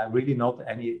ideas are really not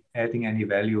adding any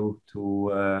value to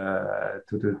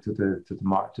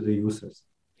the users.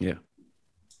 Yeah.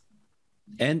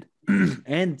 And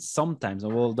sometimes,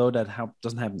 although that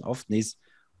doesn't happen often, is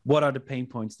what are the pain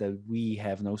points that we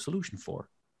have no solution for?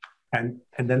 And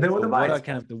then there were what are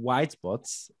kind of the white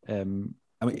spots? I mean,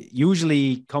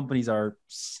 usually companies are,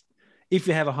 if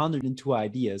you have 102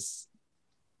 ideas,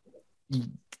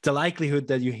 the likelihood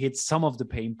that you hit some of the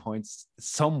pain points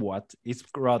somewhat is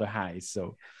rather high.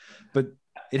 So, but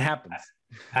it happens.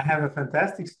 I have a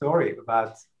fantastic story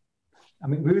about, I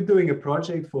mean, we were doing a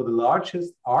project for the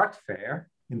largest art fair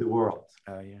in the world.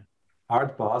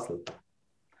 Art Basel.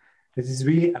 This is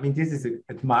really, I mean, this is an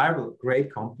admirable,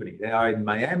 great company. They are in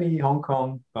Miami, Hong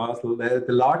Kong, Basel. They're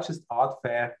the largest art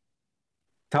fair.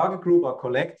 Target group are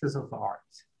collectors of art,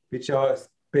 which are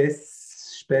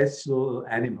special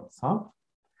animals,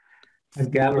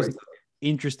 and galleries.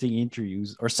 Interesting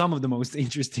interviews, or some of the most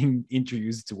interesting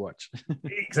interviews to watch.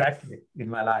 Exactly, in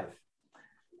my life.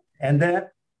 And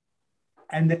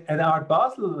Art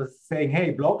Basel was saying,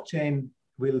 hey, blockchain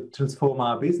will transform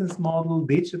our business model.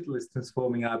 Digital is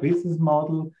transforming our business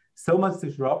model. So much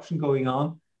disruption going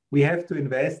on. We have to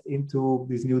invest into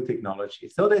this new technology.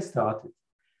 So they started.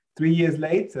 3 years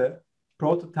later,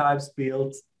 prototypes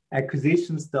built,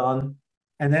 acquisitions done.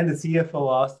 And then the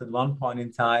CFO asked at one point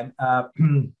in time,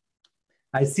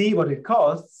 I see what it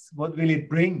costs. What will it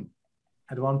bring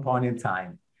at one point in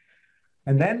time?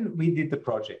 And then we did the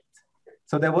project.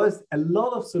 So there was a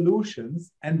lot of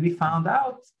solutions, and we found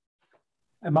out,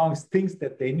 amongst things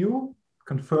that they knew,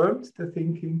 confirmed the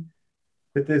thinking,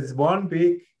 that there's one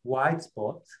big white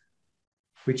spot,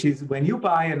 which is when you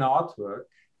buy an artwork,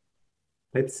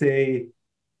 let's say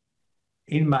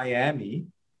in Miami,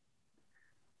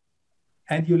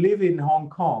 and you live in Hong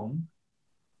Kong,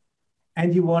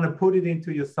 and you want to put it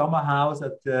into your summer house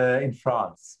in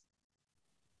France.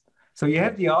 So you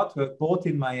have the artwork bought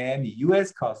in Miami,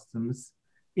 US customs,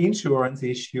 insurance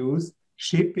issues,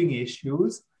 shipping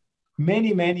issues,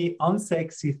 many, many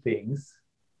unsexy things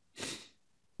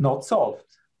not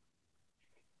solved.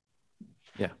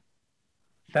 Yeah.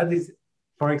 That is,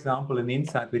 for example, an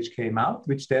insight which came out,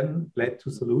 which then led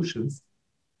to solutions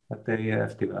that they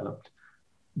have developed.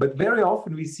 But very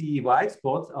often we see white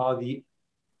spots are the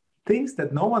things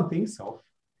that no one thinks of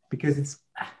because it's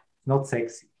not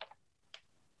sexy.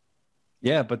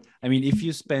 Yeah, but I mean, if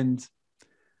you spend a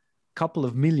couple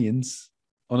of millions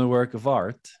on a work of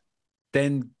art,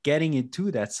 then getting it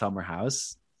to that summer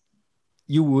house,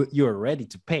 you're ready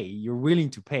to pay. You're willing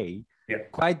to pay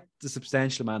quite a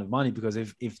substantial amount of money, because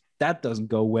if that doesn't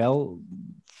go well,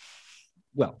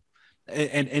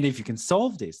 and if you can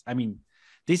solve this, I mean,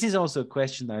 this is also a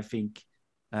question that I think,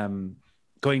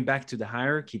 going back to the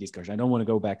hierarchy discussion, I don't want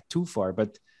to go back too far,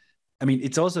 but I mean,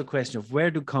 it's also a question of where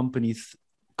do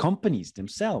companies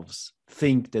themselves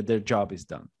think that their job is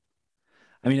done.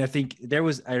 I mean, I think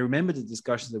I remember the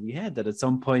discussions that we had, that at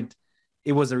some point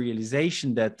it was a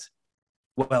realization that,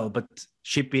 well, but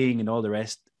shipping and all the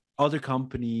rest, other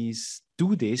companies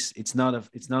do this. It's none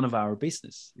of our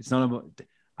business. It's none of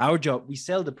our job. We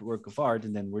sell the work of art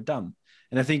and then we're done.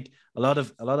 And I think a lot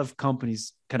of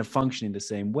companies kind of function in the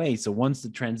same way. So once the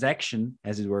transaction,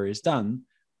 as it were, is done,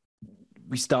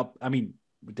 we stop. I mean,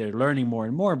 they're learning more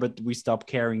and more, but we stop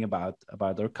caring about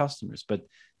our customers. But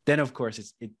then, of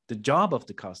course, the job of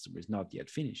the customer is not yet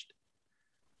finished,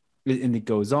 and it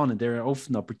goes on. And there are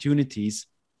often opportunities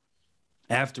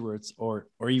afterwards, or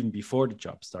even before the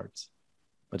job starts.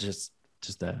 But just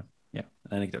an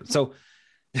anecdote. So,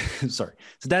 sorry.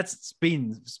 So that's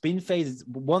spin phase.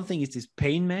 One thing is this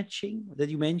pain matching that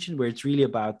you mentioned, where it's really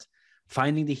about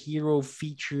finding the hero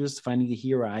features, finding the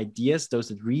hero ideas, those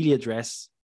that really address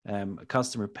a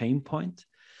customer pain point.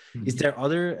 Mm-hmm. Is there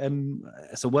other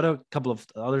so what are a couple of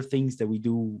other things that we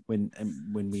do when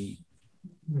we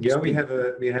we have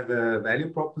a value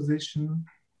proposition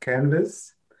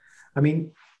canvas. I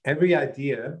mean, every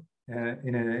idea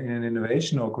in an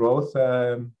innovation or growth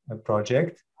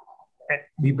project,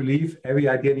 we believe every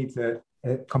idea needs a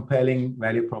compelling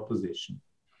value proposition.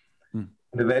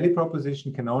 The value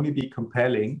proposition can only be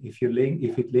compelling if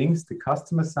it links the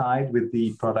customer side with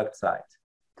the product side.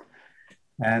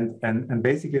 And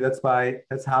basically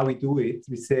that's how we do it.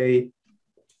 We say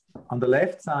on the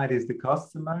left side is the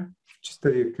customer, just so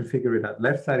you can figure it out.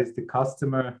 Left side is the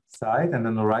customer side, and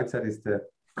on the right side is the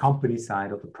company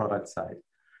side or the product side.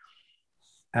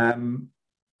 In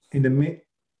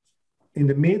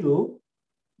the middle,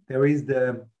 there is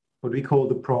what we call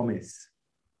the promise.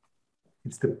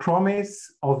 It's the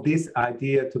promise of this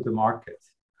idea to the market,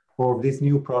 or of this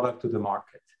new product to the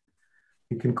market.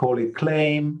 You can call it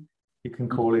claim, you can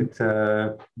call it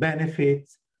benefit,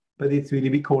 but it's really,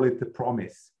 we call it the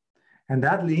promise. And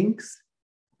that links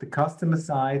the customer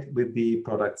side with the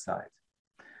product side.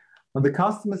 On the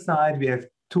customer side, we have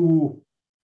two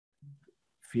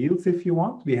fields, if you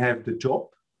want. We have the job.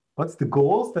 What's the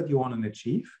goals that you want to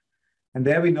achieve? And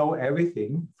there we know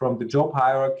everything from the job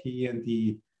hierarchy and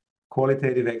the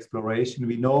qualitative exploration.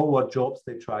 We know what jobs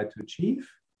they try to achieve.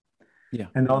 Yeah.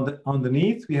 And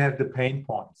underneath, we have the pain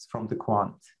points from the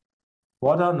quant.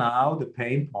 What are now the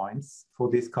pain points for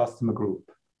this customer group?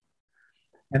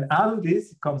 And out of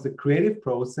this comes a creative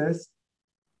process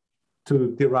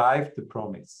to derive the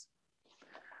promise.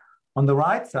 On the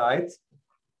right side,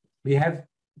 we have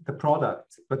the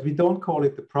product, but we don't call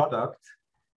it the product.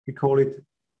 We call it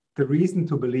the reason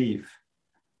to believe.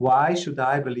 Why should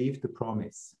I believe the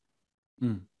promise?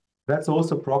 That's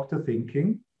also Proctor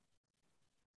thinking.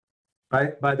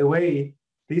 By the way,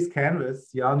 this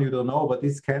canvas, Jan, you don't know, but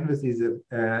this canvas is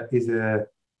a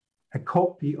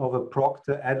copy of a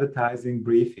Proctor advertising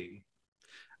briefing.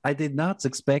 I did not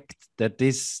expect that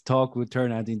this talk would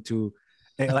turn out into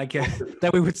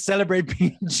that we would celebrate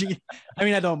P&G. I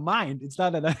mean, I don't mind. It's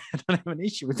not that I don't have an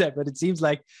issue with that, but it seems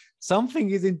like something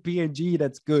is in P&G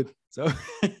that's good.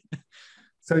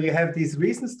 So you have these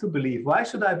reasons to believe. Why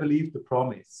should I believe the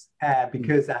promise?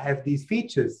 Because I have these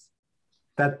features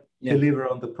that deliver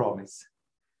on the promise.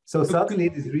 So suddenly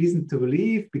this reason to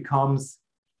believe becomes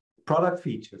product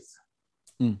features.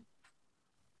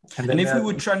 And if we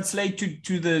would translate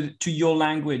to your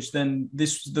language, then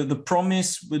the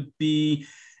promise would be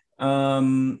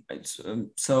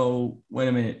so wait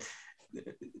a minute.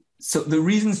 So the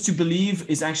reasons to believe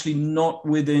is actually not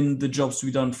within the jobs to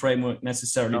be done framework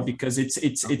necessarily, because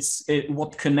it's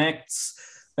what connects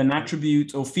an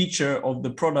attribute or feature of the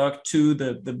product to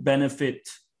the benefit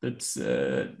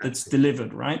that's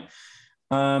delivered, right?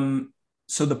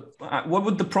 So what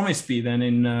would the promise be then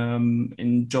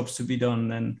in jobs to be done?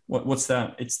 Then what's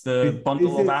that? It's the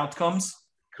bundle of outcomes.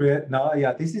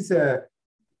 This is a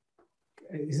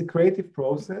creative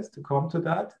process to come to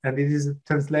that, and it is a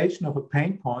translation of a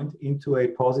pain point into a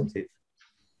positive.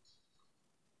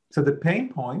 So the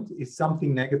pain point is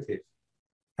something negative,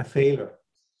 a failure.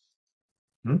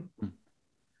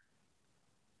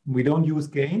 We don't use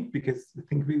gain because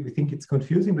we think it's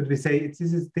confusing, but we say this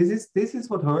is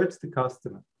what hurts the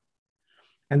customer.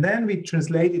 And then we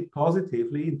translate it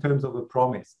positively in terms of a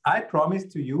promise. I promise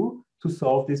to you to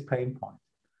solve this pain point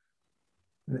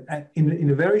in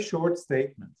a very short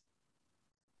statement.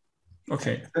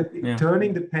 Okay.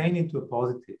 Turning the pain into a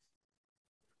positive.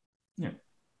 Yeah.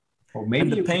 Or maybe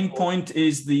and the pain point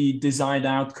is the desired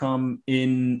outcome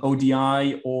in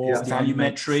ODI or value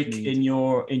metric in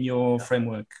your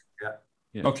framework.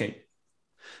 Yeah. Okay.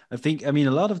 I mean,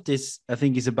 a lot of this, I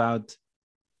think, is about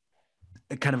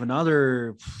a kind of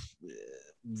another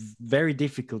very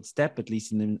difficult step, at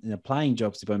least in applying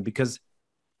jobs development, because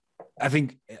I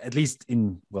think, at least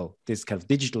in, this kind of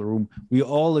digital room, we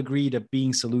all agree that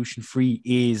being solution free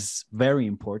is very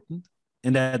important,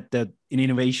 and that in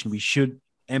innovation, we should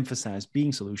emphasize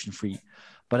being solution free.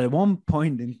 But at one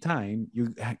point in time,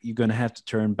 you're going to have to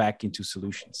turn back into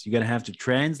solutions. You're going to have to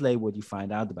translate what you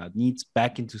find out about needs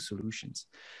back into solutions.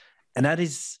 And that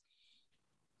is,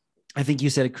 I think you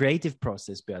said, a creative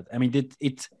process, Beat. I mean,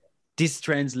 this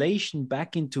translation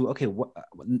back into, okay,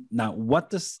 what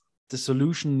does the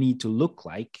solution need to look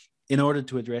like in order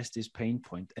to address this pain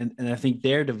point? And I think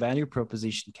there, the value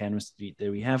proposition canvas that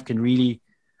we have can really,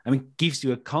 gives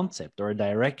you a concept or a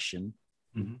direction.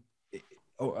 Mm-hmm.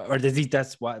 Or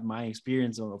that's what my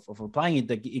experience of applying it,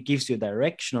 that it gives you a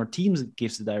direction, or teams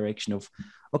gives the direction of,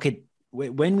 okay,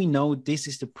 when we know this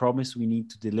is the promise we need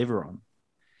to deliver on,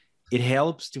 it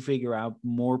helps to figure out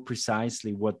more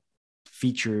precisely what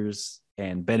features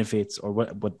and benefits, or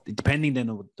what depending then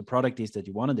on what the product is that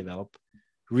you want to develop,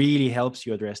 really helps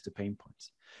you address the pain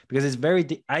points. Because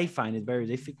I find it very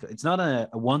difficult. It's not a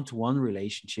one-to-one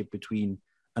relationship between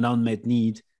an unmet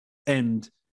need and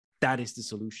that is the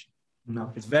solution.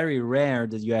 No, it's very rare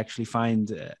that you actually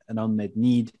find an unmet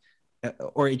need,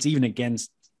 or it's even against,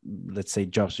 let's say,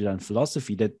 jobs design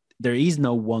philosophy, that there is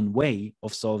no one way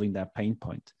of solving that pain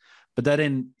point. But that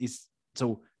then is,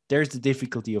 so there's the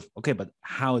difficulty of, okay, but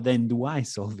how then do I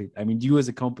solve it? I mean, you as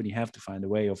a company have to find a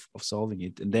way of solving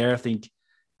it. And there, I think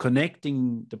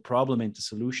connecting the problem and the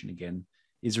solution again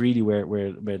is really where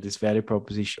this value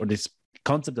proposition, or this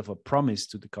concept of a promise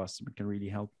to the customer, can really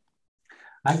help.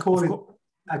 I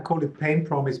call it pain,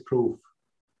 promise, proof.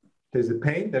 There's a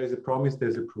pain, there is a promise,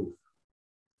 there's a proof.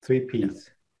 3 Ps.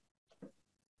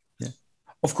 Yeah.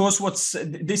 Of course,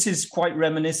 this is quite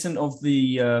reminiscent of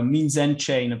the means end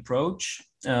chain approach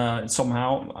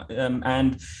somehow.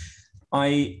 And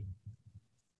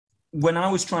when I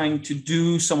was trying to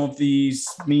do some of these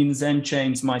means end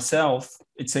chains myself,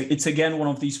 it's again one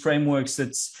of these frameworks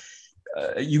that's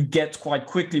you get quite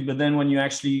quickly, but then when you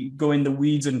actually go in the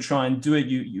weeds and try and do it,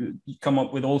 you come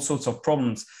up with all sorts of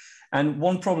problems. And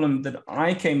one problem that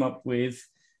I came up with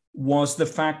was the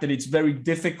fact that it's very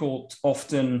difficult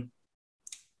often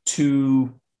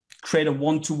to create a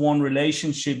one-to-one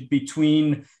relationship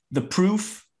between the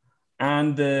proof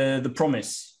and the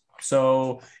promise.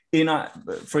 So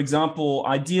for example,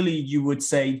 ideally you would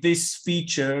say this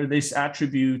feature, this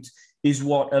attribute is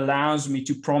what allows me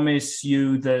to promise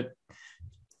you that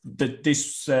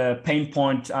this pain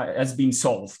point has been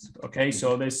solved. Okay,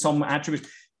 so there's some attribute,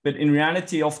 but in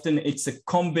reality, often it's a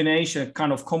combination, a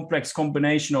kind of complex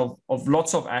combination of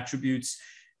lots of attributes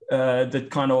that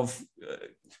kind of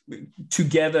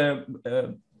together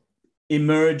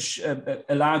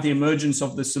allow the emergence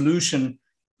of the solution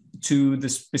to the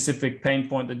specific pain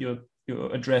point that you're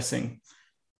addressing.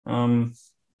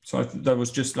 So that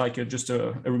was just like a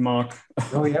remark.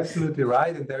 No, you're absolutely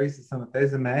right. And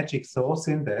there's a magic sauce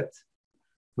in that,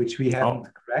 which we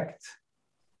haven't cracked.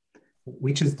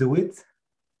 We just do it.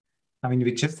 I mean,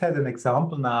 we just had an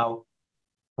example now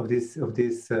of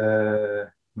this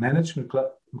management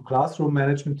classroom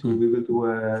management tool. We will do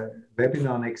a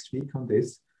webinar next week on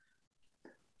this.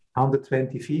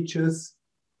 120 features.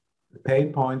 The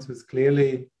pain points was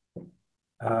clearly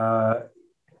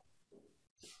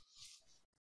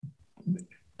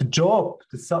the job,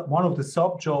 one of the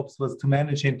sub jobs was to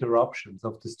manage interruptions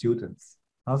of the students.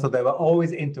 So there were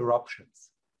always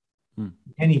interruptions.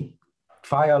 Any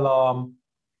fire alarm,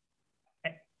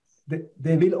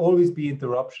 there will always be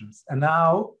interruptions. And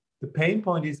now the pain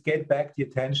point is get back the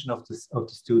attention of the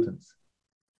students.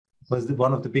 Was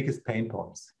one of the biggest pain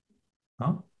points.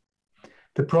 Huh?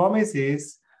 The promise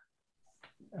is,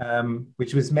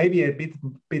 which was maybe a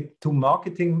bit too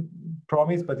marketing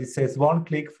promise, but it says 1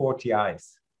 click, 40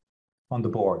 eyes on the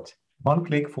board. 1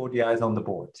 click, 40 eyes on the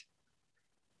board.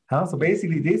 Huh? So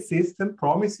basically this system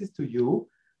promises to you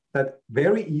that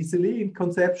very easily, in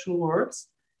conceptual words,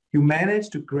 you manage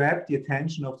to grab the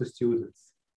attention of the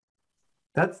students.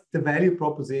 That's the value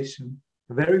proposition,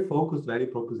 a very focused value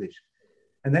proposition.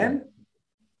 And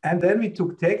then we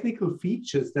took technical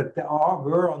features that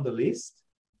were on the list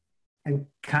and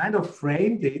kind of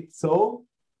framed it so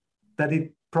that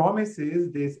it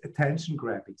promises this attention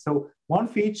grabbing. So one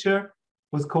feature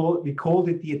we called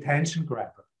it the attention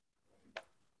grabber.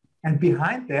 And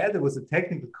behind that, there was a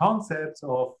technical concept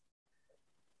of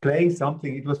playing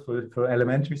something, it was for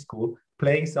elementary school,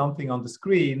 playing something on the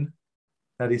screen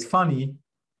that is funny,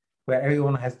 where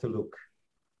everyone has to look.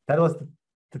 That was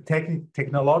the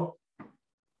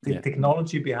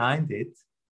technology behind it.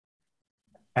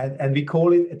 And we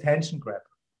call it attention grabber.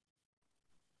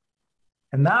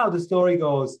 And now the story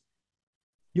goes,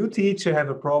 you teacher have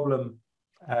a problem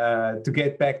to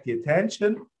get back the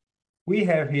attention. We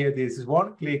have here this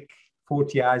 1 click,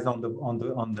 40 eyes on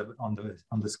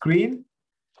the screen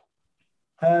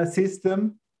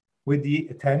system with the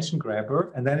attention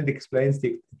grabber, and then it explains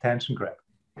the attention grabber.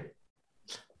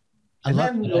 And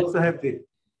then we also have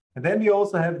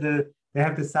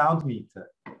the sound meter.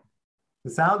 The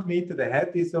sound meter, they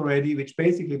had this already, which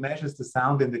basically measures the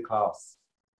sound in the class.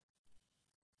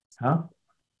 Huh?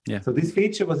 Yeah. So this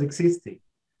feature was existing.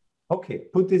 Okay,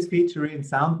 put this feature in.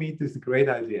 Sound meter is a great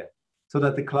idea, so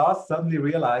that the class suddenly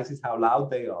realizes how loud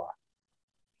they are.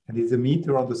 And it's a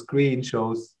meter on the screen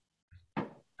shows,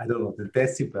 I don't know, the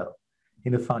decibel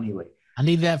in a funny way. I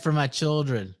need that for my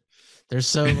children. They're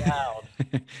so loud.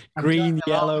 Green,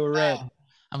 yellow, red.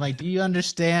 I'm like, do you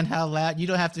understand how loud? You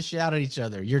don't have to shout at each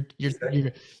other. You're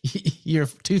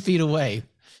 2 feet away.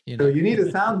 You know? So you need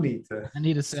a sound meter. I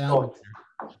need a sound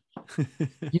meter.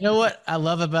 You know what I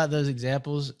love about those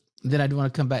examples? Then I do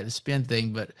want to come back to the spin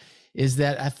thing, but is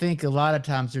that I think a lot of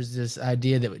times there's this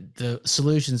idea that the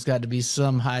solution's got to be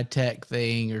some high tech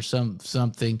thing or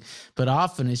something, but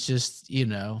often it's just, you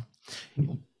know,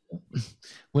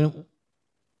 when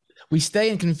we stay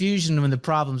in confusion when the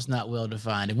problem's not well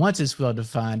defined, and once it's well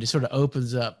defined, it sort of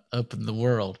opens up the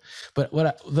world. But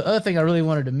the other thing I really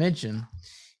wanted to mention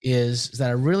is that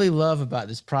I really love about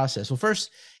this process. Well,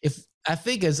 first, I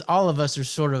think as all of us are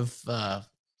sort of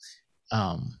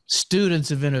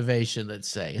students of innovation, let's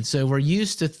say. And so we're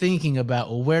used to thinking about,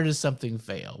 well, where does something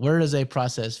fail? Where does a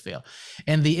process fail?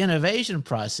 And the innovation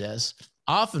process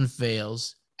often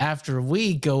fails after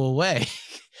we go away.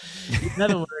 In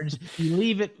other words, you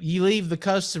leave the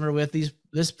customer with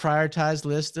this prioritized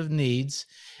list of needs,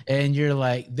 and you're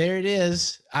like, there it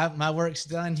is. My work's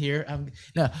done here.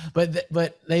 But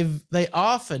they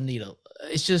often need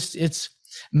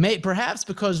perhaps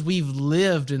because we've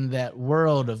lived in that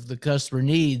world of the customer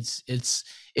needs,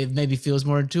 it maybe feels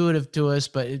more intuitive to us.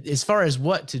 But as far as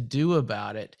what to do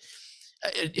about it,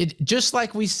 just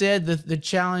like we said, the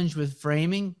challenge with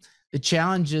framing, the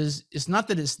challenge is, it's not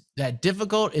that it's that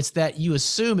difficult, it's that you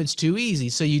assume it's too easy,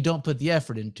 so you don't put the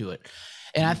effort into it.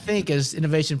 And I think as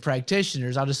innovation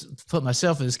practitioners, I'll just put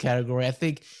myself in this category, I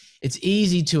think it's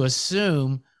easy to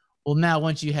assume, well, now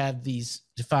once you have these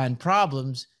defined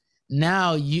problems,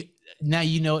 now you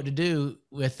know what to do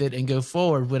with it and go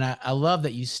forward. When I love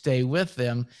that you stay with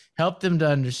them, help them to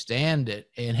understand it,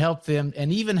 and help them,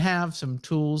 and even have some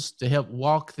tools to help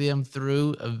walk them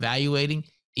through evaluating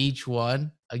each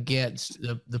one against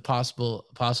the possible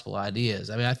ideas.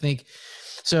 I mean, I think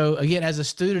so. Again, as a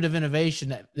student of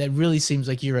innovation, that really seems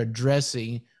like you're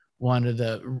addressing one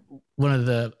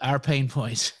of our pain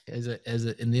points in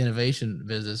the innovation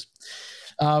business.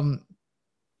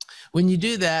 When you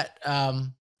do that, I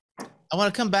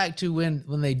want to come back to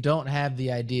when they don't have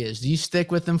the ideas. Do you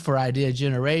stick with them for idea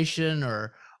generation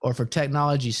or for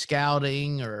technology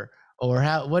scouting, or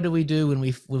what do we do when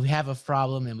we have a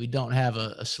problem and we don't have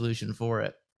a solution for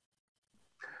it?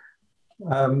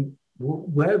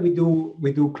 Well, we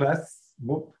do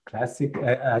classic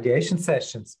ideation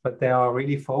sessions, but they are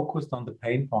really focused on the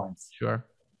pain points. Sure.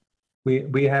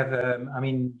 We have,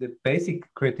 the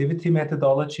basic creativity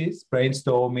methodologies,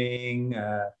 brainstorming,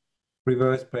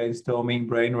 reverse brainstorming,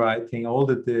 brainwriting, all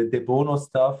the de Bono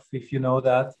stuff, if you know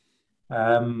that.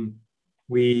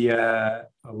 We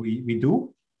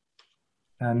do.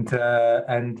 And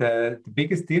the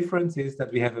biggest difference is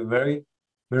that we have a very,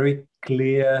 very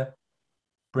clear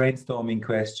brainstorming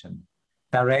question,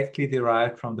 directly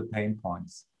derived from the pain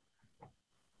points.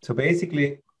 So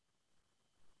basically,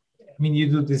 I mean, you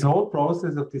do this whole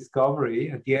process of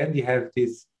discovery. At the end, you have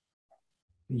this,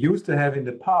 used to have in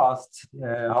the past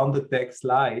 100 deck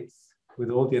slides with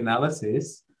all the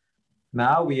analysis.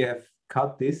 Now we have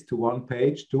cut this to 1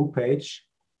 page, 2 page,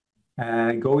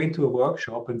 and go into a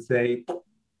workshop and say,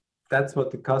 that's what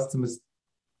the customers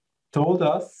told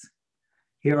us.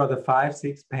 Here are the 5,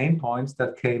 6 pain points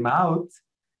that came out.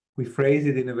 We phrase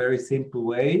it in a very simple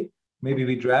way. Maybe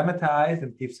we dramatize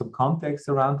and give some context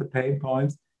around the pain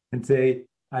points and say,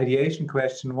 ideation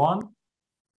question 1,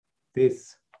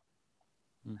 this.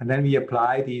 And then we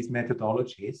apply these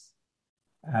methodologies.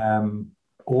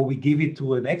 Or we give it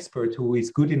to an expert who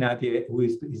is good in who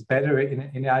is better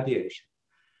in ideation.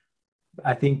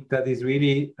 I think that is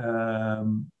really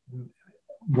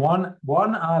one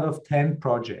out of 10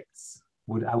 projects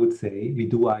I would say we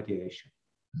do ideation.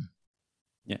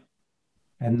 Yeah.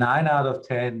 And 9 out of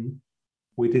 10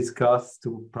 we discuss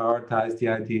to prioritize the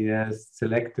ideas,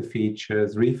 select the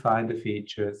features, refine the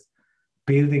features,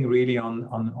 building really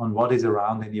on what is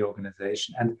around in the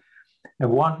organization. And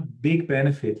one big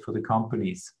benefit for the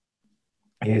companies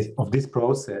of this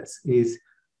process is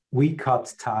we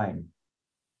cut time.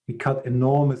 We cut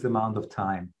enormous amount of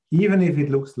time, even if it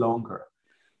looks longer,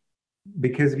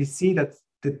 because we see that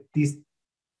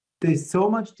there's so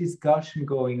much discussion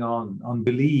going on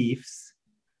beliefs,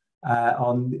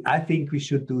 on I think we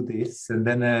should do this, and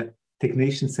then a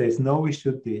technician says no, we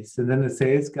should this, and then a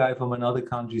sales guy from another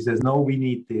country says no, we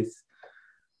need this.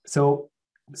 So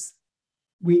this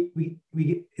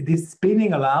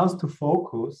spinning allows to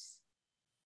focus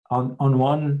on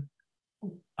one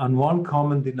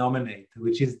common denominator,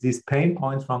 which is these pain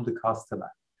points from the customer.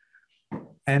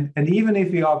 And even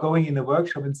if we are going in a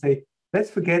workshop and say, let's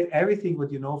forget everything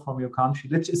what you know from your country,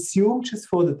 let's assume just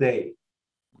for the day,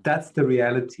 that's the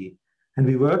reality. And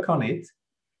we work on it.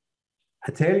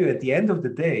 I tell you, at the end of the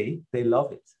day, they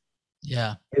love it.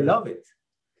 Yeah. They love it.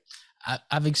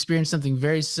 I've experienced something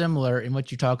very similar in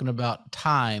what you're talking about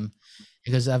time,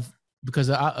 because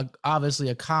obviously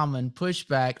a common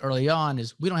pushback early on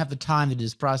is we don't have the time to do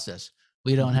this process.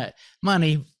 We don't have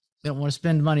money. We don't want to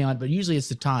spend money on it, but usually it's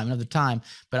the time, not the time.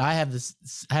 But I have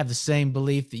the same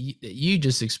belief that you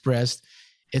just expressed.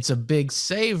 It's a big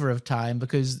saver of time,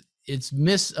 because it's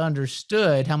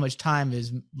misunderstood how much time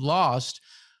is lost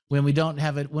when we don't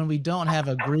have it, when we don't have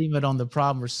agreement on the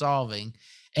problem we're solving.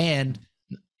 And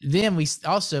then we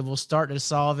also will start to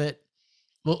solve it.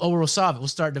 We'll solve it. We'll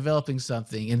start developing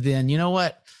something. And then, you know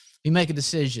what? We make a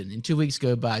decision and 2 weeks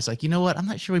go by. It's like, you know what? I'm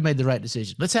not sure we made the right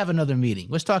decision. Let's have another meeting.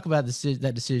 Let's talk about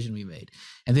that decision we made.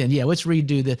 And then, let's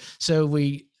redo the, so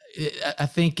I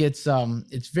think it's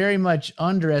very much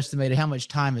underestimated how much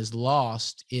time is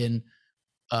lost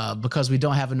because we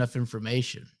don't have enough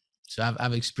information. So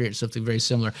I've experienced something very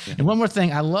similar. Yeah. And one more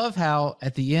thing, I love how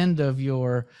at the end of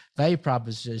your value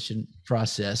proposition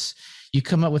process, you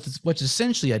come up with what's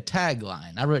essentially a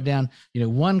tagline. I wrote down,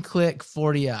 1 click,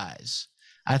 40 eyes.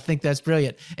 I think that's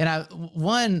brilliant. And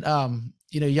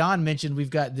Jan mentioned we've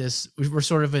got this, we're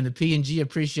sort of in the P&G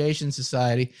Appreciation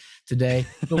Society today,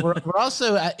 but we're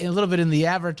also a little bit in the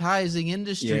advertising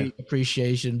industry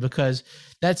appreciation, because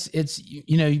it's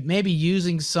maybe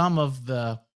using some of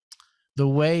the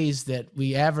ways that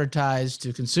we advertise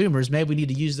to consumers. Maybe we need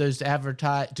to use those to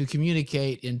advertise, to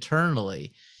communicate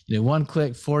internally. 1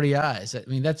 click, 40 eyes. I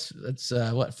mean, that's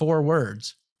 4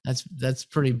 words. That's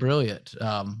pretty brilliant.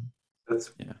 I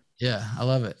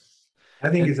love it. I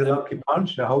think it's a lucky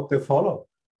punch. I hope they follow.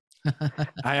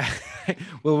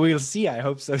 Well, we'll see. I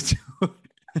hope so too.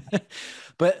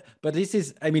 but this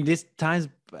is, this ties.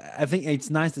 I think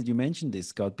it's nice that you mentioned this,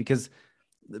 Scott, because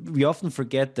we often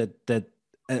forget that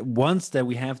once that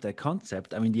we have that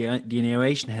concept, the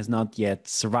innovation has not yet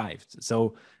survived.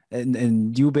 So,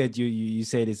 and you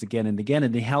say this again and again,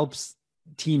 and it helps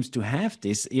teams to have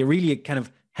this. It really kind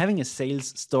of having a sales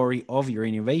story of your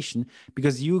innovation,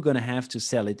 because you're going to have to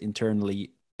sell it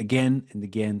internally again and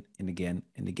again and again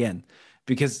and again,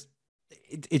 because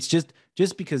it's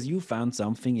just because you found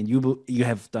something and you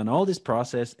have done all this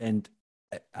process, and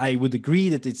I would agree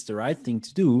that it's the right thing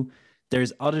to do.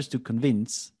 There's others to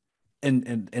convince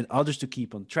and others to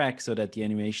keep on track, so that the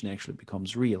animation actually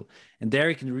becomes real. And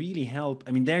there it can really help.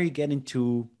 There you get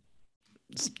into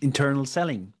internal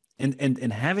selling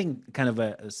and having kind of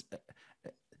a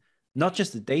not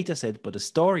just a data set, but a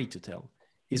story to tell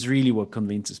is really what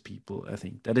convinces people. I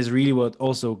think that is really what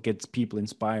also gets people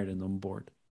inspired and on board.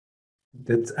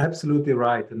 That's absolutely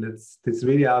right. And that's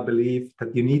really our belief,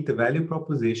 that you need the value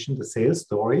proposition, the sales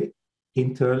story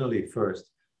internally first,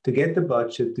 to get the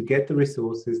budget, to get the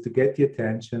resources, to get the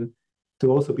attention, to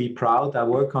also be proud. I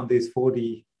work on these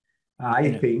 40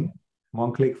 I thing,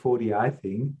 one click for the I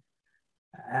thing,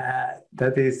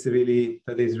 that is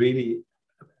really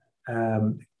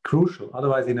crucial.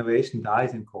 Otherwise, innovation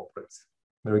dies in corporates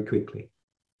very quickly.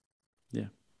 Yeah.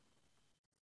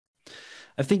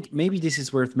 I think maybe this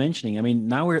is worth mentioning. I mean,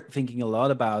 now we're thinking a lot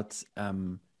about,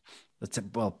 let's say,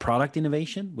 well, product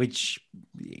innovation, which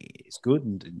is good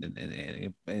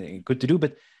and good to do.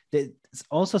 But there's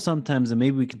also sometimes, and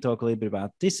maybe we can talk a little bit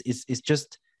about this, is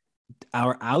just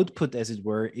our output, as it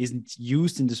were, isn't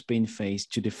used in the sprint phase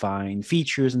to define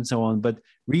features and so on, but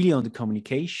really on the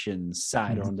communication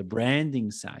side or on the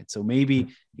branding side. So maybe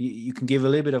you can give a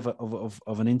little bit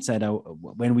of an insight out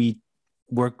when we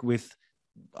work with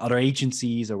other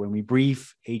agencies or when we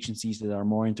brief agencies that are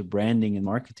more into branding and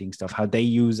marketing stuff, how they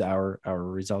use our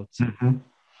results.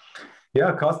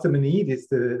 Yeah, customer need is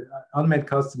the unmet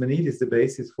customer need is the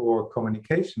basis for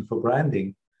communication, for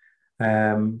branding.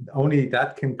 Only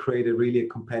that can create a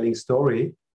compelling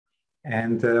story.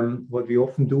 And what we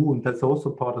often do, and that's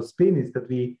also part of Spin, is that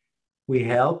we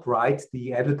help write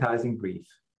the advertising brief.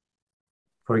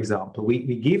 For example,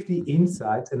 we give the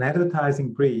insights. An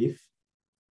advertising brief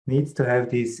needs to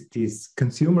have this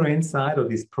consumer insight or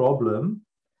this problem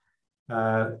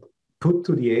put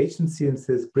to the agency and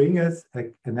says, bring us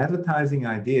an advertising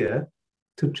idea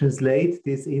to translate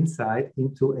this insight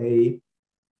into a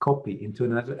copy, into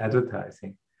an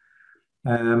advertising.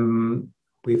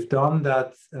 We've done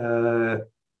that,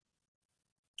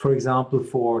 for example,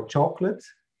 for chocolate,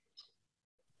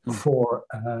 for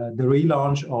the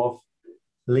relaunch of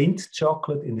Lindt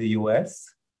chocolate in the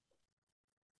US.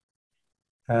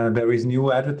 There is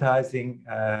new advertising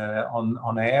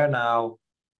on air now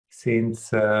since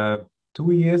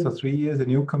 2 years or 3 years, a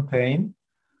new campaign,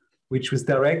 which was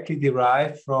directly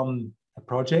derived from a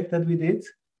project that we did.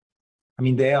 I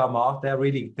mean, they're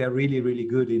really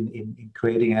good in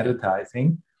creating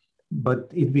advertising,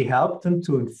 but we helped them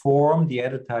to inform the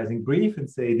advertising brief and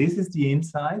say, this is the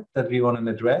insight that we want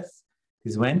to address.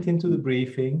 This went into the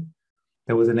briefing.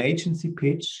 There was an agency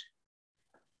pitch,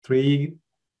 3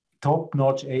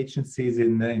 top-notch agencies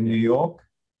in New York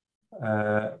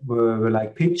were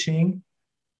like pitching,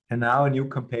 and now a new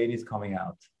campaign is coming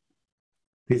out.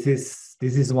 This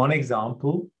is one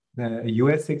example, a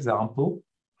US example,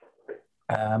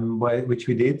 which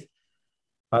we did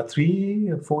about 3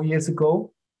 or 4 years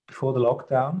ago, before the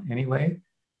lockdown anyway,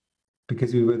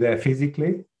 because we were there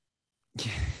physically.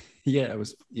 Yeah, I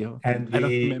was. Yeah, and I don't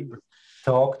we remember.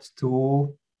 Talked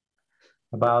to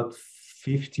about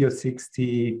 50 or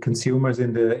 60 consumers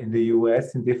in the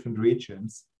US in different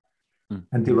regions,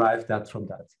 and derived that from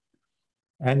that.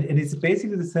 And it's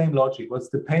basically the same logic. What's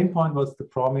the pain point? What's the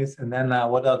promise? And then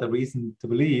what are the reasons to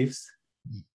beliefs?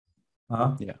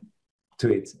 To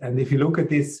it. And if you look at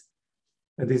this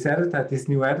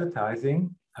new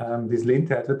advertising, this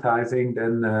Lindt advertising,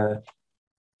 then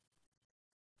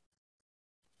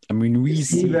I mean, we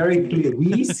see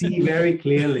very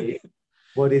clearly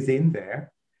what is in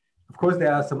there. Of course,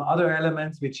 there are some other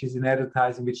elements which is in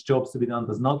advertising, which jobs to be done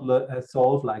does not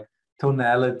solve, like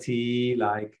tonality,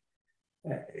 like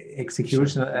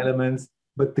executional elements.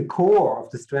 But the core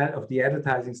of the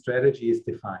advertising strategy is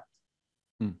defined.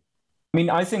 I mean,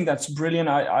 I think that's brilliant.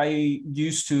 I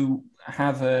used to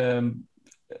have a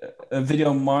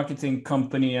video marketing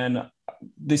company, and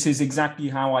this is exactly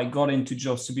how I got into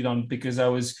jobs to be done, because I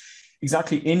was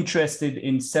exactly interested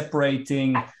in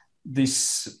separating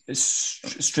this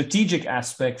strategic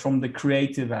aspect from the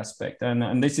creative aspect.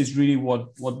 And this is really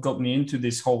what got me into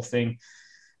this whole thing.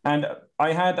 And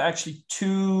I had actually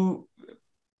two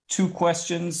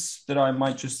questions that I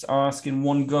might just ask in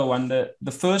one go. And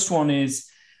the first one is,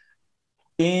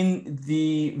 in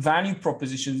the value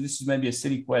proposition, this is maybe a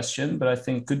silly question, but I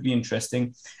think it could be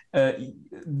interesting.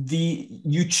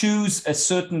 You choose a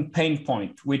certain pain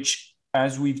point, which,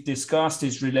 as we've discussed,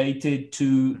 is related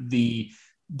to the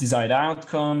desired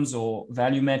outcomes or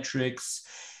value metrics.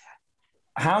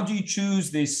 How do you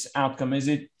choose this outcome? Is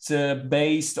it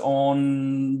based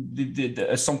on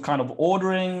some kind of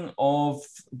ordering of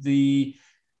the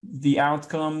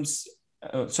outcomes?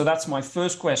 So that's my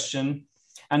first question.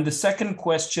 And the second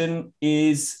question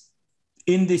is,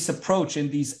 in this approach, in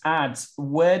these ads,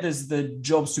 where does the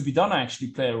jobs to be done actually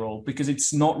play a role? Because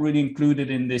it's not really included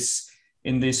in this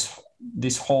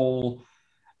whole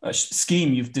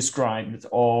scheme you've described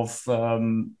of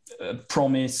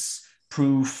promise,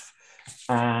 proof,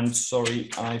 and sorry,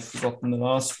 I've forgotten the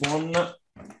last one.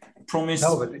 Promise,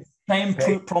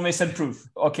 promise, and proof.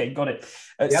 Okay, got it.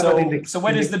 So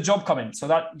where does the job come in? So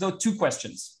those 2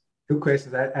 questions. 2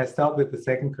 questions. I start with the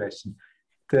second question.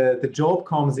 The job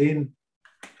comes in.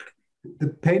 The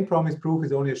pain promise proof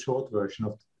is only a short version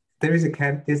there is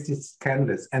this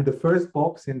canvas, and the first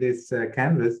box in this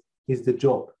canvas is the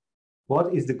job.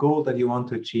 What is the goal that you want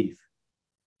to achieve?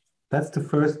 That's the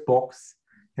first box.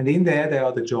 And in there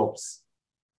are the jobs.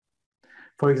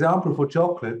 For example, for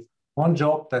chocolate, one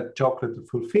job that chocolate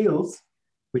fulfills,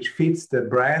 which fits the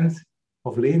brand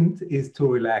of Lindt, is to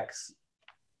relax.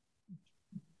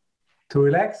 To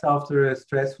relax after a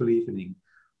stressful evening,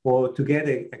 or to get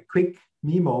a quick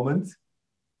me moment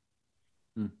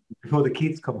before the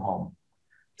kids come home.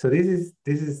 So this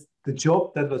is the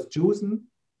job that was chosen,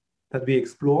 that we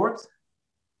explored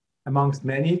amongst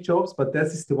many jobs, but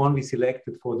this is the one we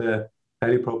selected for the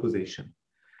value proposition.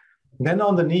 And then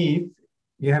underneath,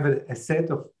 you have a set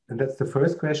of, and that's the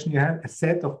first question you have, a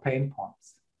set of pain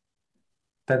points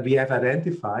that we have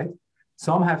identified.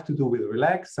 Some have to do with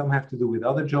relax, some have to do with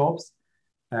other jobs.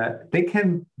 They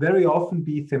can very often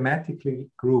be thematically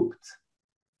grouped.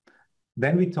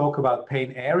 Then we talk about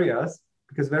pain areas,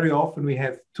 because very often we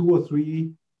have 2 or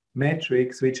 3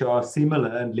 metrics which are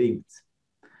similar and linked.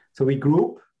 So we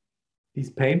group these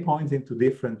pain points into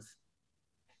different,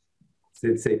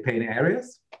 let's say, pain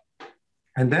areas.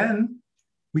 And then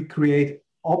we create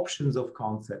options of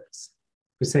concepts.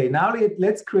 We say, now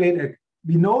let's create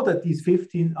we know that these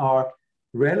 15 are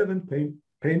relevant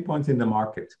pain points in the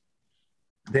market.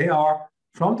 They are,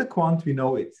 from the quant, we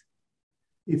know it.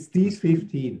 It's these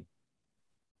 15.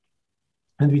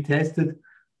 And we tested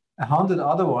 100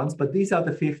 other ones, but these are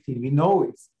the 15. We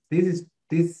know this,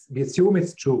 we assume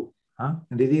it's true,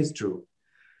 and it is true.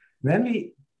 Then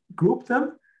we group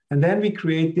them, and then we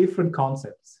create different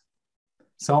concepts.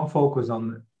 Some focus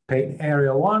on pain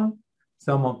area 1,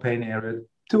 some on pain area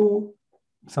 2,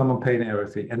 some on pain area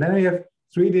 3. And then we have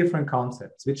 3 different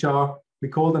concepts, which are, we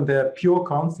call them the pure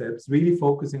concepts, really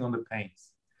focusing on the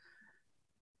pains.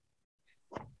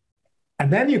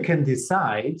 And then you can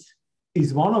decide,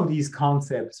 is one of these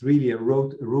concepts really a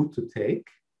route to take?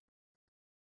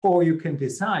 Or you can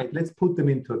decide, let's put them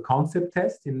into a concept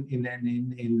test. In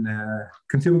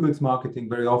consumer goods marketing,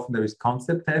 very often there is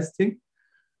concept testing,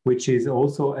 which is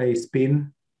also a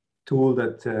spin tool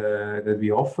that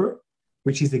we offer,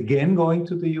 which is again going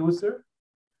to the user,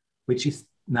 which is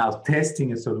now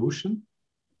testing a solution,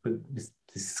 but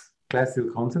this classical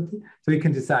concept. So you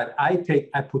can decide, I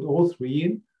put all 3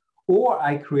 in, or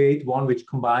I create one which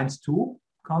combines 2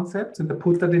 concepts and I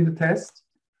put that in the test.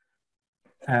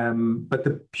 But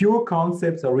the pure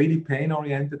concepts are really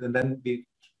pain-oriented, and then we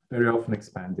very often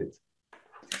expand it.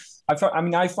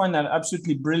 I find that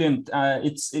absolutely brilliant.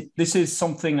 This is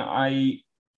something I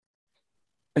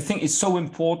think is so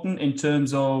important in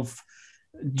terms of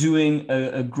doing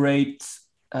a great,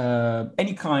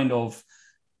 any kind of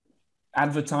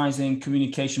advertising,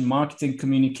 communication, marketing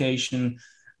communication.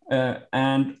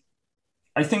 And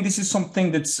I think this is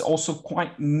something that's also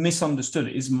quite misunderstood,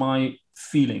 is my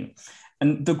feeling.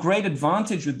 And the great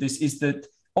advantage with this is that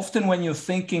often when you're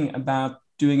thinking about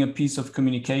doing a piece of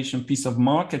communication, piece of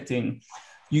marketing,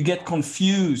 you get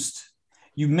confused.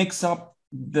 You mix up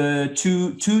the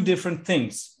two different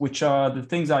things, which are the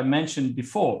things I mentioned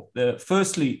before.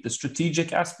 Firstly, the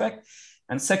strategic aspect,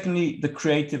 and secondly, the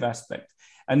creative aspect.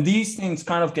 And these things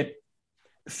kind of get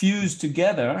fused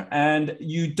together, and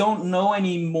you don't know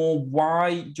anymore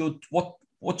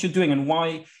what you're doing and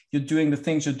why you're doing the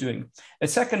things you're doing. A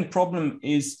second problem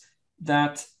is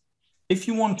that if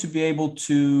you want to be able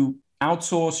to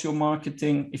outsource your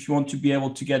marketing, if you want to be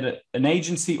able to get an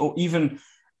agency or even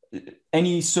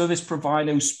any service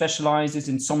provider who specializes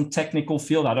in some technical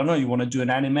field, I don't know, you want to do an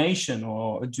animation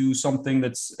or do something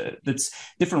that's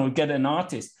different, or get an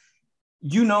artist,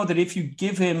 you know that if you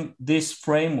give him this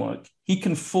framework, he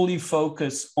can fully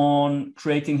focus on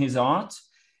creating his art.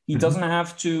 He doesn't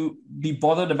have to be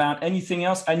bothered about anything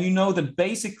else. And you know that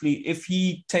basically, if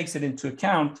he takes it into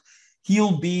account,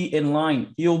 he'll be in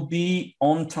line, he'll be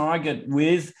on target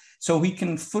so he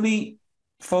can fully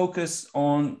focus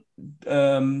on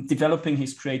developing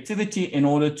his creativity in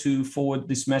order to forward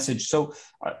this message. So,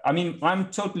 I mean, I'm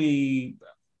totally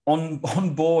on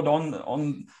board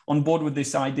with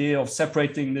this idea of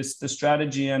separating the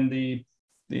strategy and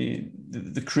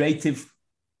the creative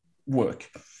work.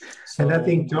 So, and I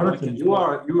think, Jonathan, you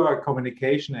are a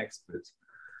communication expert,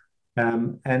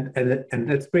 and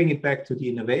let's bring it back to the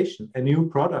innovation. A new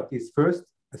product is first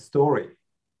a story.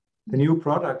 The new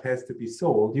product has to be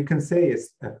sold. You can say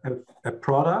a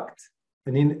product,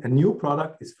 a new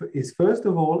product is first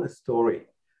of all a story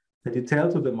that you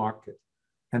tell to the market,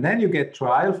 and then you get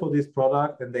trial for this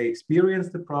product, and they experience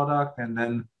the product, and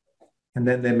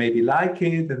then they maybe like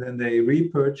it, and then they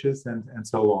repurchase and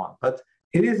so on. But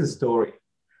it is a story.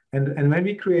 And when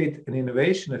we create an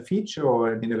innovation, a feature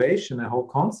or an innovation, a whole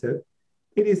concept,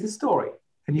 it is a story,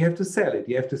 and you have to sell it.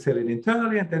 You have to sell it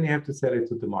internally, and then you have to sell it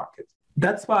to the market.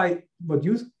 That's why what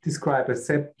you describe as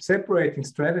separating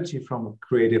strategy from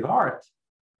creative art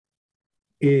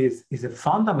is a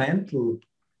fundamental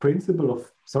principle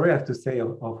of, sorry, I have to say,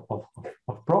 of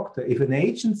Procter. If an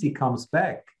agency comes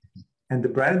back and the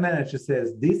brand manager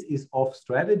says, this is off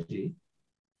strategy,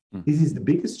 this is the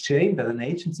biggest shame that a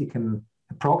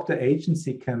Procter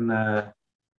agency can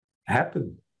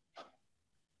happen.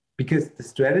 Because the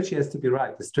strategy has to be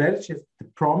right. The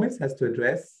promise has to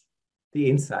address the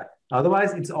insight.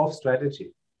 Otherwise, it's off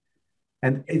strategy.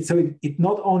 And it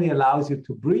not only allows you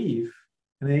to brief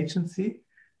an agency,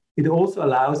 it also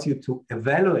allows you to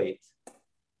evaluate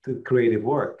the creative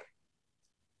work.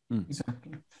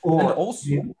 Exactly. Or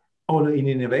in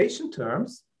innovation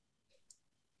terms,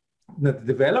 the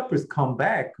developers come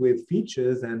back with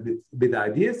features and with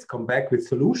ideas, come back with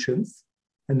solutions,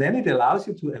 and then it allows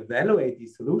you to evaluate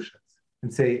these solutions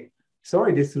and say,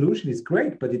 sorry, this solution is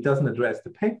great, but it doesn't address the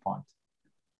pain point.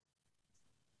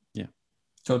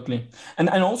 Totally. And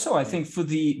also I think for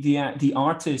the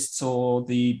artists or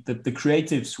the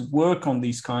creatives who work on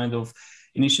these kind of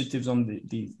initiatives, on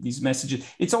these messages,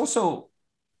 it's also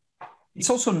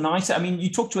nice. I mean,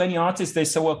 you talk to any artist, they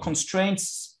say, well,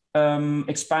 constraints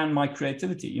expand my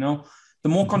creativity. You know, the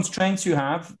more constraints you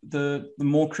have, the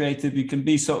more creative you can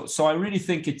be. So I really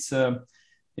think it's a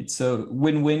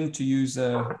win-win, to use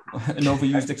an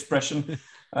overused expression.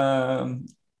 No,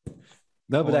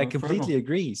 but I completely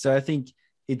agree. So I think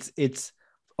it's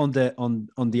on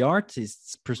the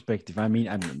artist's perspective. I mean,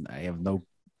 I have no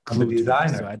clue. The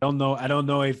designer. So I don't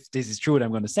know if this is true what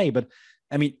I'm going to say, but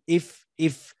I mean, if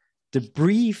the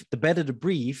better the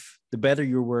brief, the better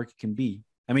your work can be.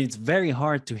 I mean, it's very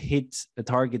hard to hit a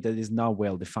target that is not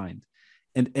well defined,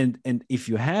 and if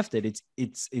you have that, it's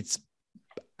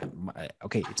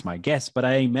okay. It's my guess, but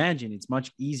I imagine it's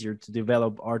much easier to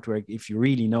develop artwork if you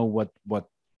really know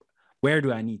where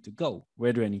do I need to go?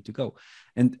 Where do I need to go?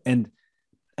 And I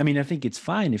mean, I think it's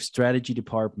fine if strategy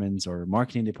departments or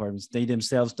marketing departments, they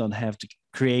themselves don't have the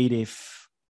creative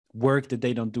work, that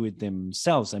they don't do it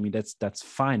themselves. I mean, that's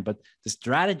fine. But the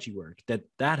strategy work,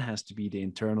 that has to be the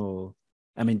internal.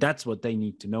 I mean, that's what they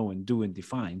need to know and do and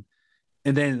define.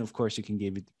 And then, of course, you can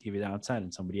give it outside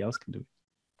and somebody else can do it.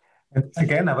 And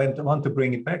again, I want to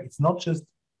bring it back. It's not just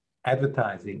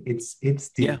advertising. It's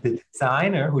the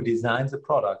designer who designs a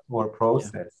product or a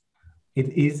process. It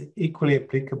is equally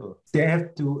applicable. They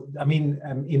have to, I mean,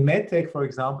 in medtech, for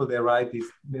example, they write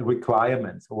these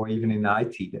requirements, or even in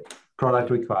IT, the product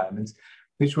requirements,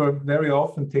 which were very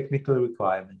often technical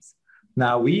requirements.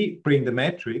 Now we bring the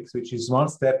metrics, which is one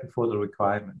step before the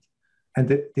requirement. And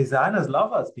the designers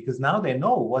love us because now they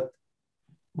know what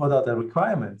are the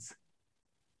requirements.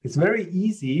 It's very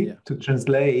easy to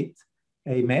translate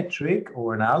a metric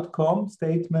or an outcome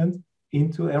statement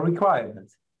into a requirement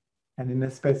and in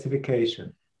a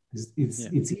specification. It's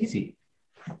easy.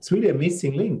 It's really a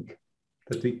missing link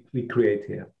that we create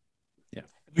here. Yeah.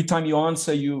 Every time you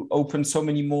answer, you open so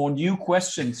many more new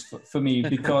questions for me,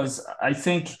 because I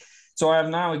think, so I have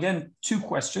now, again, two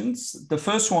questions. The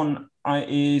first one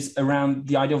is around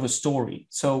the idea of a story.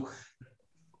 So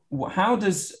how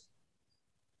does,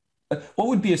 what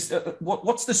would be,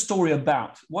 what's the story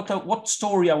about? What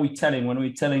story are we telling when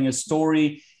we're telling a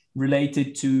story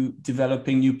related to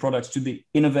developing new products, to the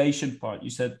innovation part? You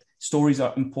said stories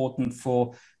are important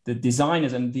for the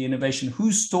designers and the innovation.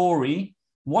 Whose story,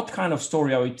 what kind of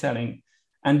story are we telling?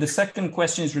 And the second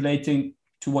question is relating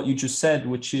to what you just said,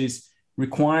 which is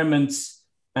requirements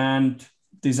and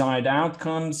desired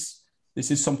outcomes. This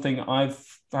is something I've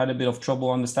had a bit of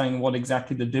trouble understanding what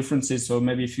exactly the difference is. So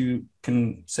maybe if you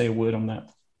can say a word on that.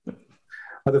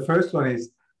 Well, the first one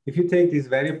is, if you take this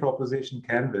value proposition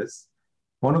canvas,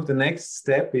 one of the next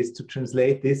step is to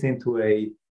translate this into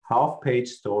a half-page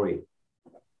story,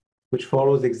 which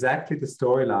follows exactly the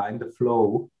storyline, the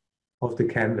flow of the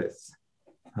canvas.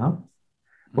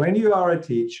 When you are a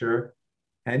teacher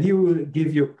and you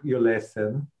give your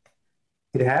lesson,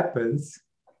 it happens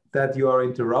that you are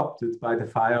interrupted by the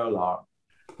fire alarm.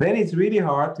 Then it's really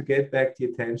hard to get back the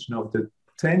attention of the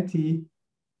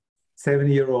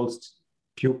 27-year-old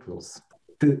pupils.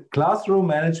 The classroom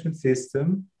management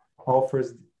system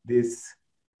offers this,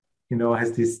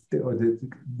 has this, or the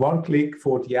one-click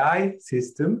 40i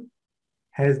system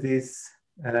has this,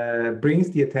 brings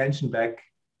the attention back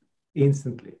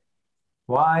instantly.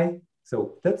 Why?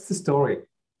 So that's the story.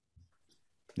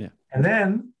 Yeah. And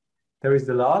then there is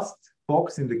the last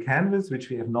box in the canvas, which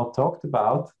we have not talked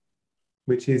about,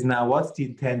 which is now, what's the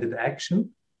intended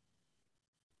action,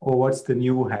 or what's the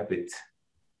new habit?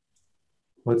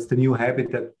 What's the new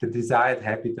habit, that the desired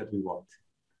habit that we want?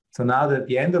 So now that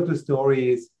the end of the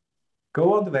story is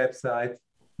go on the website,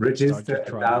 register, and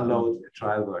download a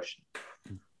trial version.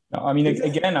 I mean,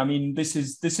 again, I mean, this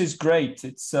is great.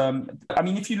 It's, I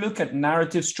mean, if you look at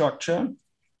narrative structure,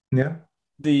 yeah,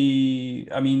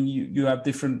 I mean, you have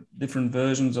different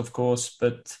versions, of course,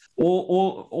 but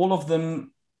all of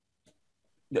them,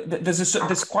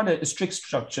 there's quite a strict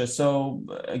structure. So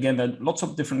again, there are lots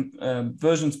of different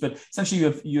versions, but essentially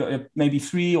you have maybe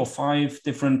 3 or 5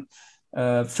 different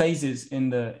phases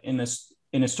in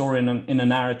a story, in a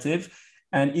narrative,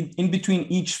 and in between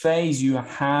each phase you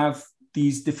have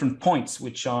these different points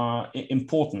which are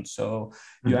important. So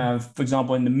you have, for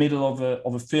example, in the middle of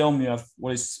a film, you have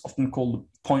what is often called the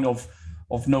point of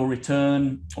no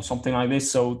return or something like this.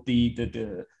 So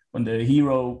the when the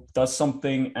hero does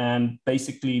something and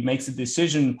basically makes a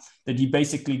decision that he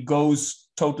basically goes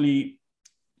totally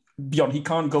beyond, he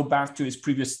can't go back to his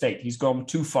previous state. He's gone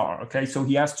too far. Okay, so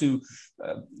he has to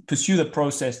pursue the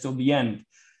process till the end.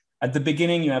 At the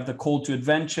beginning, you have the call to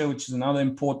adventure, which is another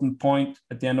important point.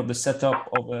 At the end of the setup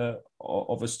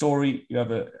of a story, you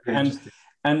have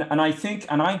and I think,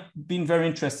 and I've been very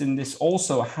interested in this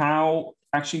also, how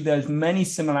actually there's many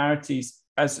similarities.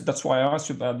 That's why I asked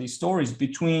you about these stories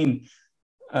between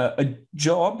a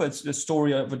job, it's the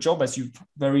story of a job, as you've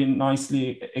very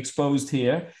nicely exposed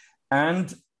here,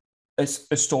 and a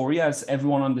story as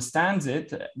everyone understands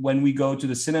it when we go to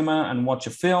the cinema and watch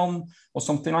a film or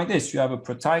something like this. You have a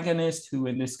protagonist who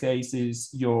in this case is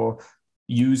your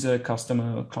user,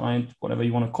 customer, client, whatever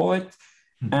you want to call it.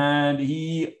 And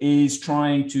he is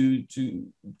trying to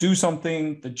do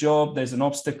something, the job, there's an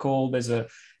obstacle,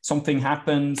 something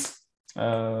happens.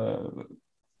 And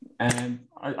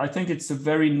I think it's a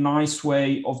very nice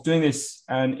way of doing this.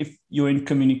 And if you're in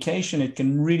communication, it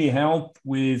can really help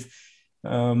with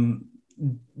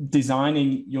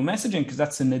designing your messaging, because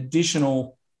that's an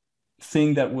additional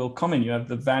thing that will come in. You have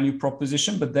the value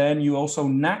proposition, but then you also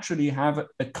naturally have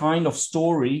a kind of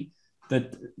story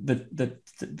that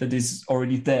is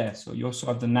already there. So you also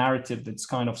have the narrative that's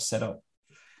kind of set up.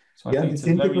 So I think it's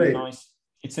very nice.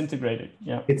 It's integrated.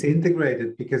 Yeah. It's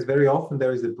integrated because very often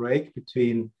there is a break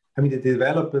between, I mean, the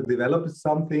developer develops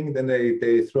something, then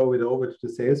they throw it over to the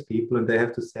salespeople and they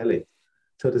have to sell it.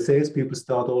 So the salespeople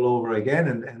start all over again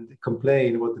and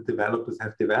complain what the developers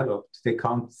have developed. They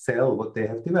can't sell what they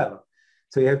have developed.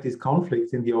 So you have these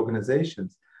conflicts in the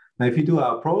organizations. Now, if you do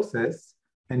our process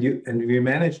and we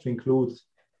manage to include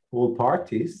all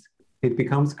parties, it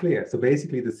becomes clear. So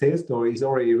basically the sales story is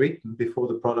already written before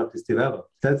the product is developed.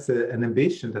 That's an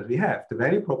ambition that we have. The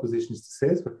value proposition is the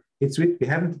sales. It's written. We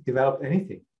haven't developed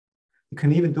anything. You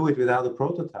can even do it without a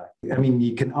prototype. I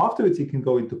mean, afterwards you can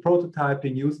go into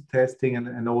prototyping, user testing,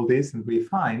 and all this and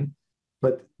refine.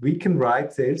 But we can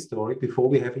write sales story before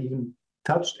we have even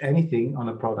touched anything on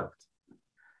a product.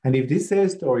 And if this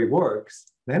sales story works,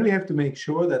 then we have to make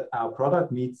sure that our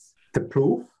product meets the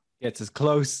proof. Gets as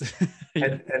close.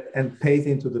 and pays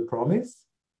into the promise.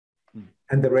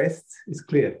 And the rest is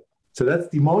clear. So that's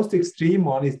the most extreme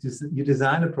one, is you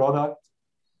design a product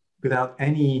without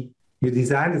you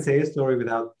design a sales story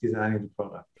without designing the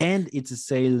product. And it's a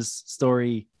sales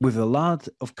story with a lot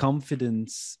of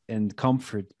confidence and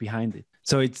comfort behind it.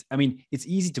 So it's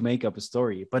easy to make up a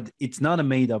story, but it's not a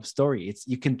made up story.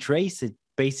 You can trace it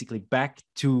basically back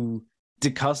to the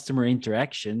customer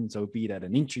interaction. So be that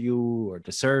an interview or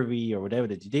the survey or whatever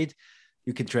that you did,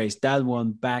 you can trace that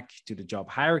one back to the job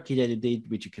hierarchy that you did,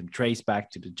 which you can trace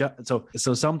back to the job.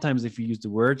 So sometimes if you use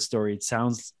the word story, it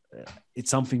sounds,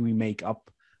 it's something we make up,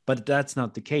 but that's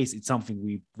not the case. It's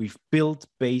something we've built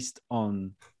based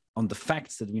on the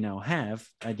facts that we now have,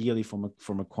 ideally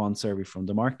from a quant survey from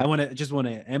the market. I just want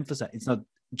to emphasize, it's not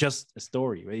just a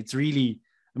story, right? It's really,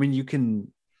 you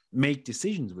can make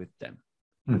decisions with them.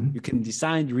 Mm-hmm. You can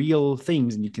design real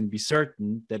things, and you can be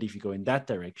certain that if you go in that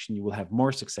direction, you will have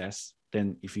more success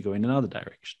than if you go in another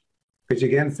direction. Which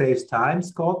again saves time,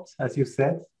 Scott, as you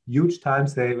said, huge time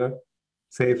saver,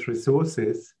 saves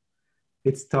resources.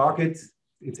 It's targets,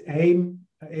 it's aim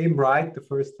right the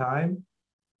first time.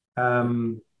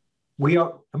 We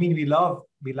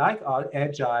like our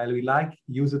agile, we like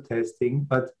user testing,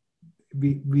 but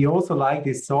we also like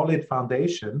this solid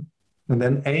foundation. And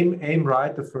then aim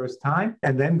right the first time,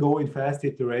 and then go in fast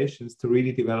iterations to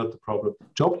really develop the problem.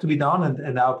 Job to be done,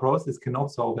 and our process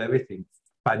cannot solve everything,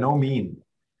 by no means,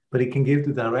 but it can give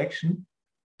the direction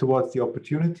towards the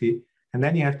opportunity, and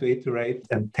then you have to iterate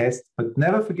and test, but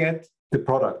never forget the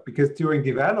product, because during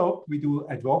develop, we do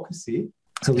advocacy.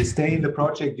 So we stay in the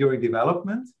project during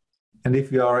development, and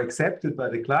if we are accepted by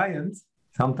the client,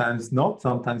 sometimes not,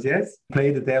 sometimes yes,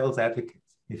 play the devil's advocate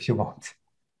if you want.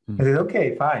 I said,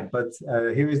 okay, fine, but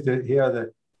here are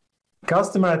the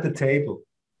Customer at the table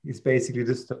is basically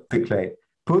the claim.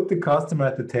 Put the customer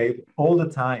at the table all the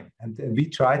time. And we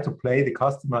try to play the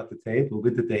customer at the table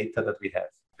with the data that we have.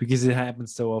 Because it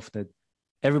happens so often that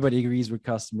everybody agrees with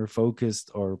customer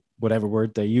focused or whatever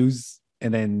word they use.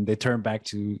 And then they turn back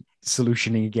to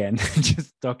solutioning again,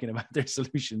 just talking about their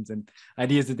solutions and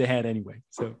ideas that they had anyway.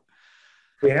 So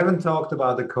we haven't talked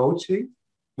about the coaching.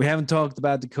 We haven't talked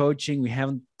about the coaching. We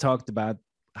haven't talked about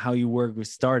how you work with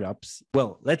startups.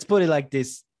 Well, let's put it like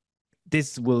this.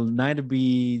 This will neither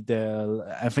be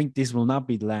I think this will not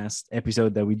be the last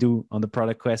episode that we do on the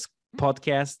Product Quest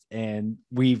podcast. And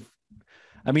we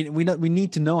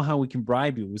need to know how we can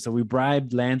bribe you. So we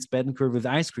bribed Lance Bettencourt with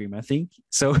ice cream, I think.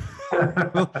 So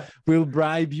we'll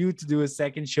bribe you to do a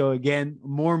second show again,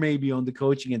 more maybe on the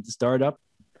coaching and the startup.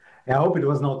 I hope it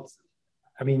was not,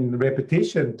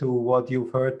 repetition to what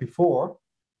you've heard before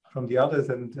from the others.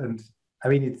 And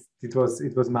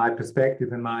it was my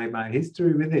perspective and my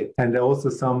history with it. And also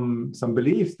some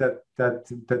beliefs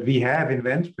that we have in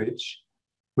Vendbridge,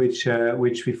 which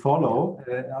we follow.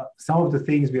 Some of the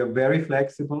things we are very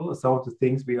flexible. Some of the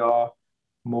things we are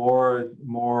more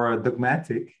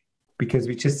dogmatic, because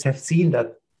we just have seen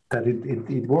that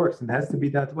it works and has to be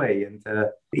that way. And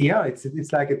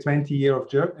it's like a 20-year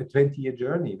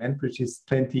journey. Vendbridge is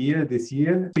 20 years this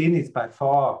year. Spin is by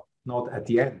far not at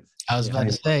the end. I was about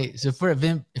to say, so if we're at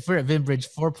Vendbridge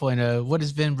 4.0, what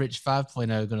is Vendbridge 5.0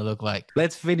 going to look like?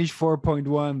 Let's finish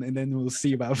 4.1 and then we'll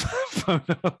see about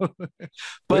 5.0.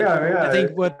 But I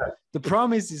think what the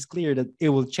promise is clear that it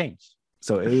will change.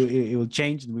 So it will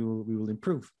change and we will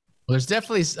improve. Well, there's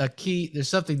definitely a key. There's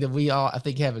something that we all, I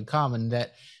think, have in common,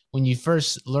 that when you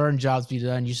first learn jobs to be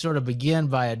done, you sort of begin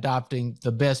by adopting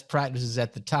the best practices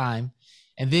at the time.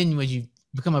 And then when you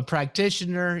become a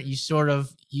practitioner, you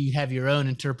have your own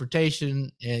interpretation,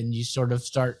 and you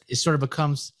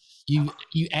becomes, you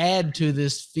add to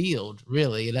this field,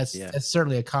 really. That's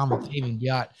certainly a common theme in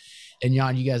Beat. And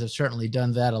Jan, you guys have certainly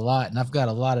done that a lot. And I've got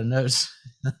a lot of notes.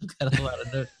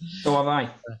 So have I.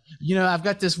 I've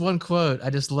got this one quote. I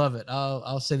just love it.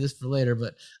 I'll say this for later,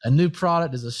 but a new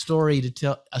product is a story you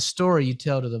tell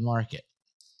to the market.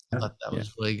 I thought that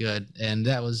was really good. And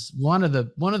that was one of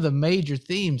the major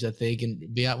themes, I think, and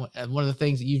one of the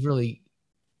things that you've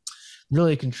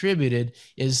really contributed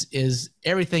is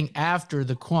everything after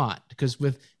the quant. Because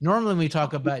normally when we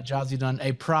talk about jobs you've done,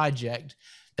 a project,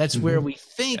 that's where we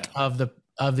think of the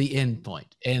end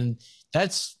point. And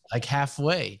that's like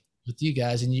halfway with you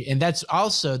guys. And that's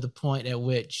also the point at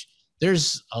which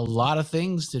there's a lot of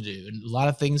things to do and a lot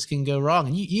of things can go wrong.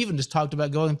 And you even just talked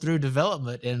about going through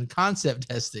development and concept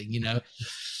testing,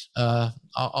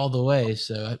 all the way.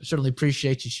 So I certainly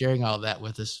appreciate you sharing all that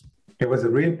with us. It was a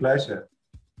real pleasure.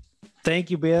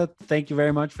 Thank you, Beat. Thank you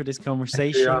very much for this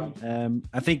conversation.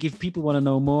 I think if people want to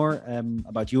know more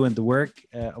about you and the work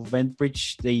of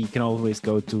Vendbridge, they can always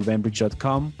go to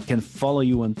vendbridge.com. You can follow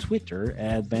you on Twitter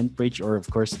at Vendbridge, or of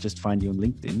course, just find you on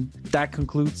LinkedIn. That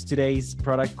concludes today's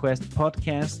Product Quest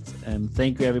podcast.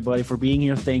 Thank you, everybody, for being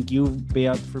here. Thank you,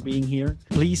 Beat, for being here.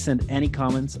 Please send any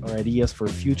comments or ideas for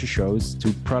future shows to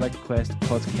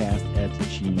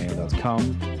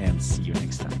productquestpodcast@gmail.com, and see you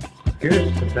next time.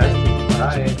 Good. Fantastic.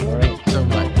 Bye. All right. So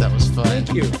much. That was fun.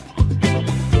 Thank you.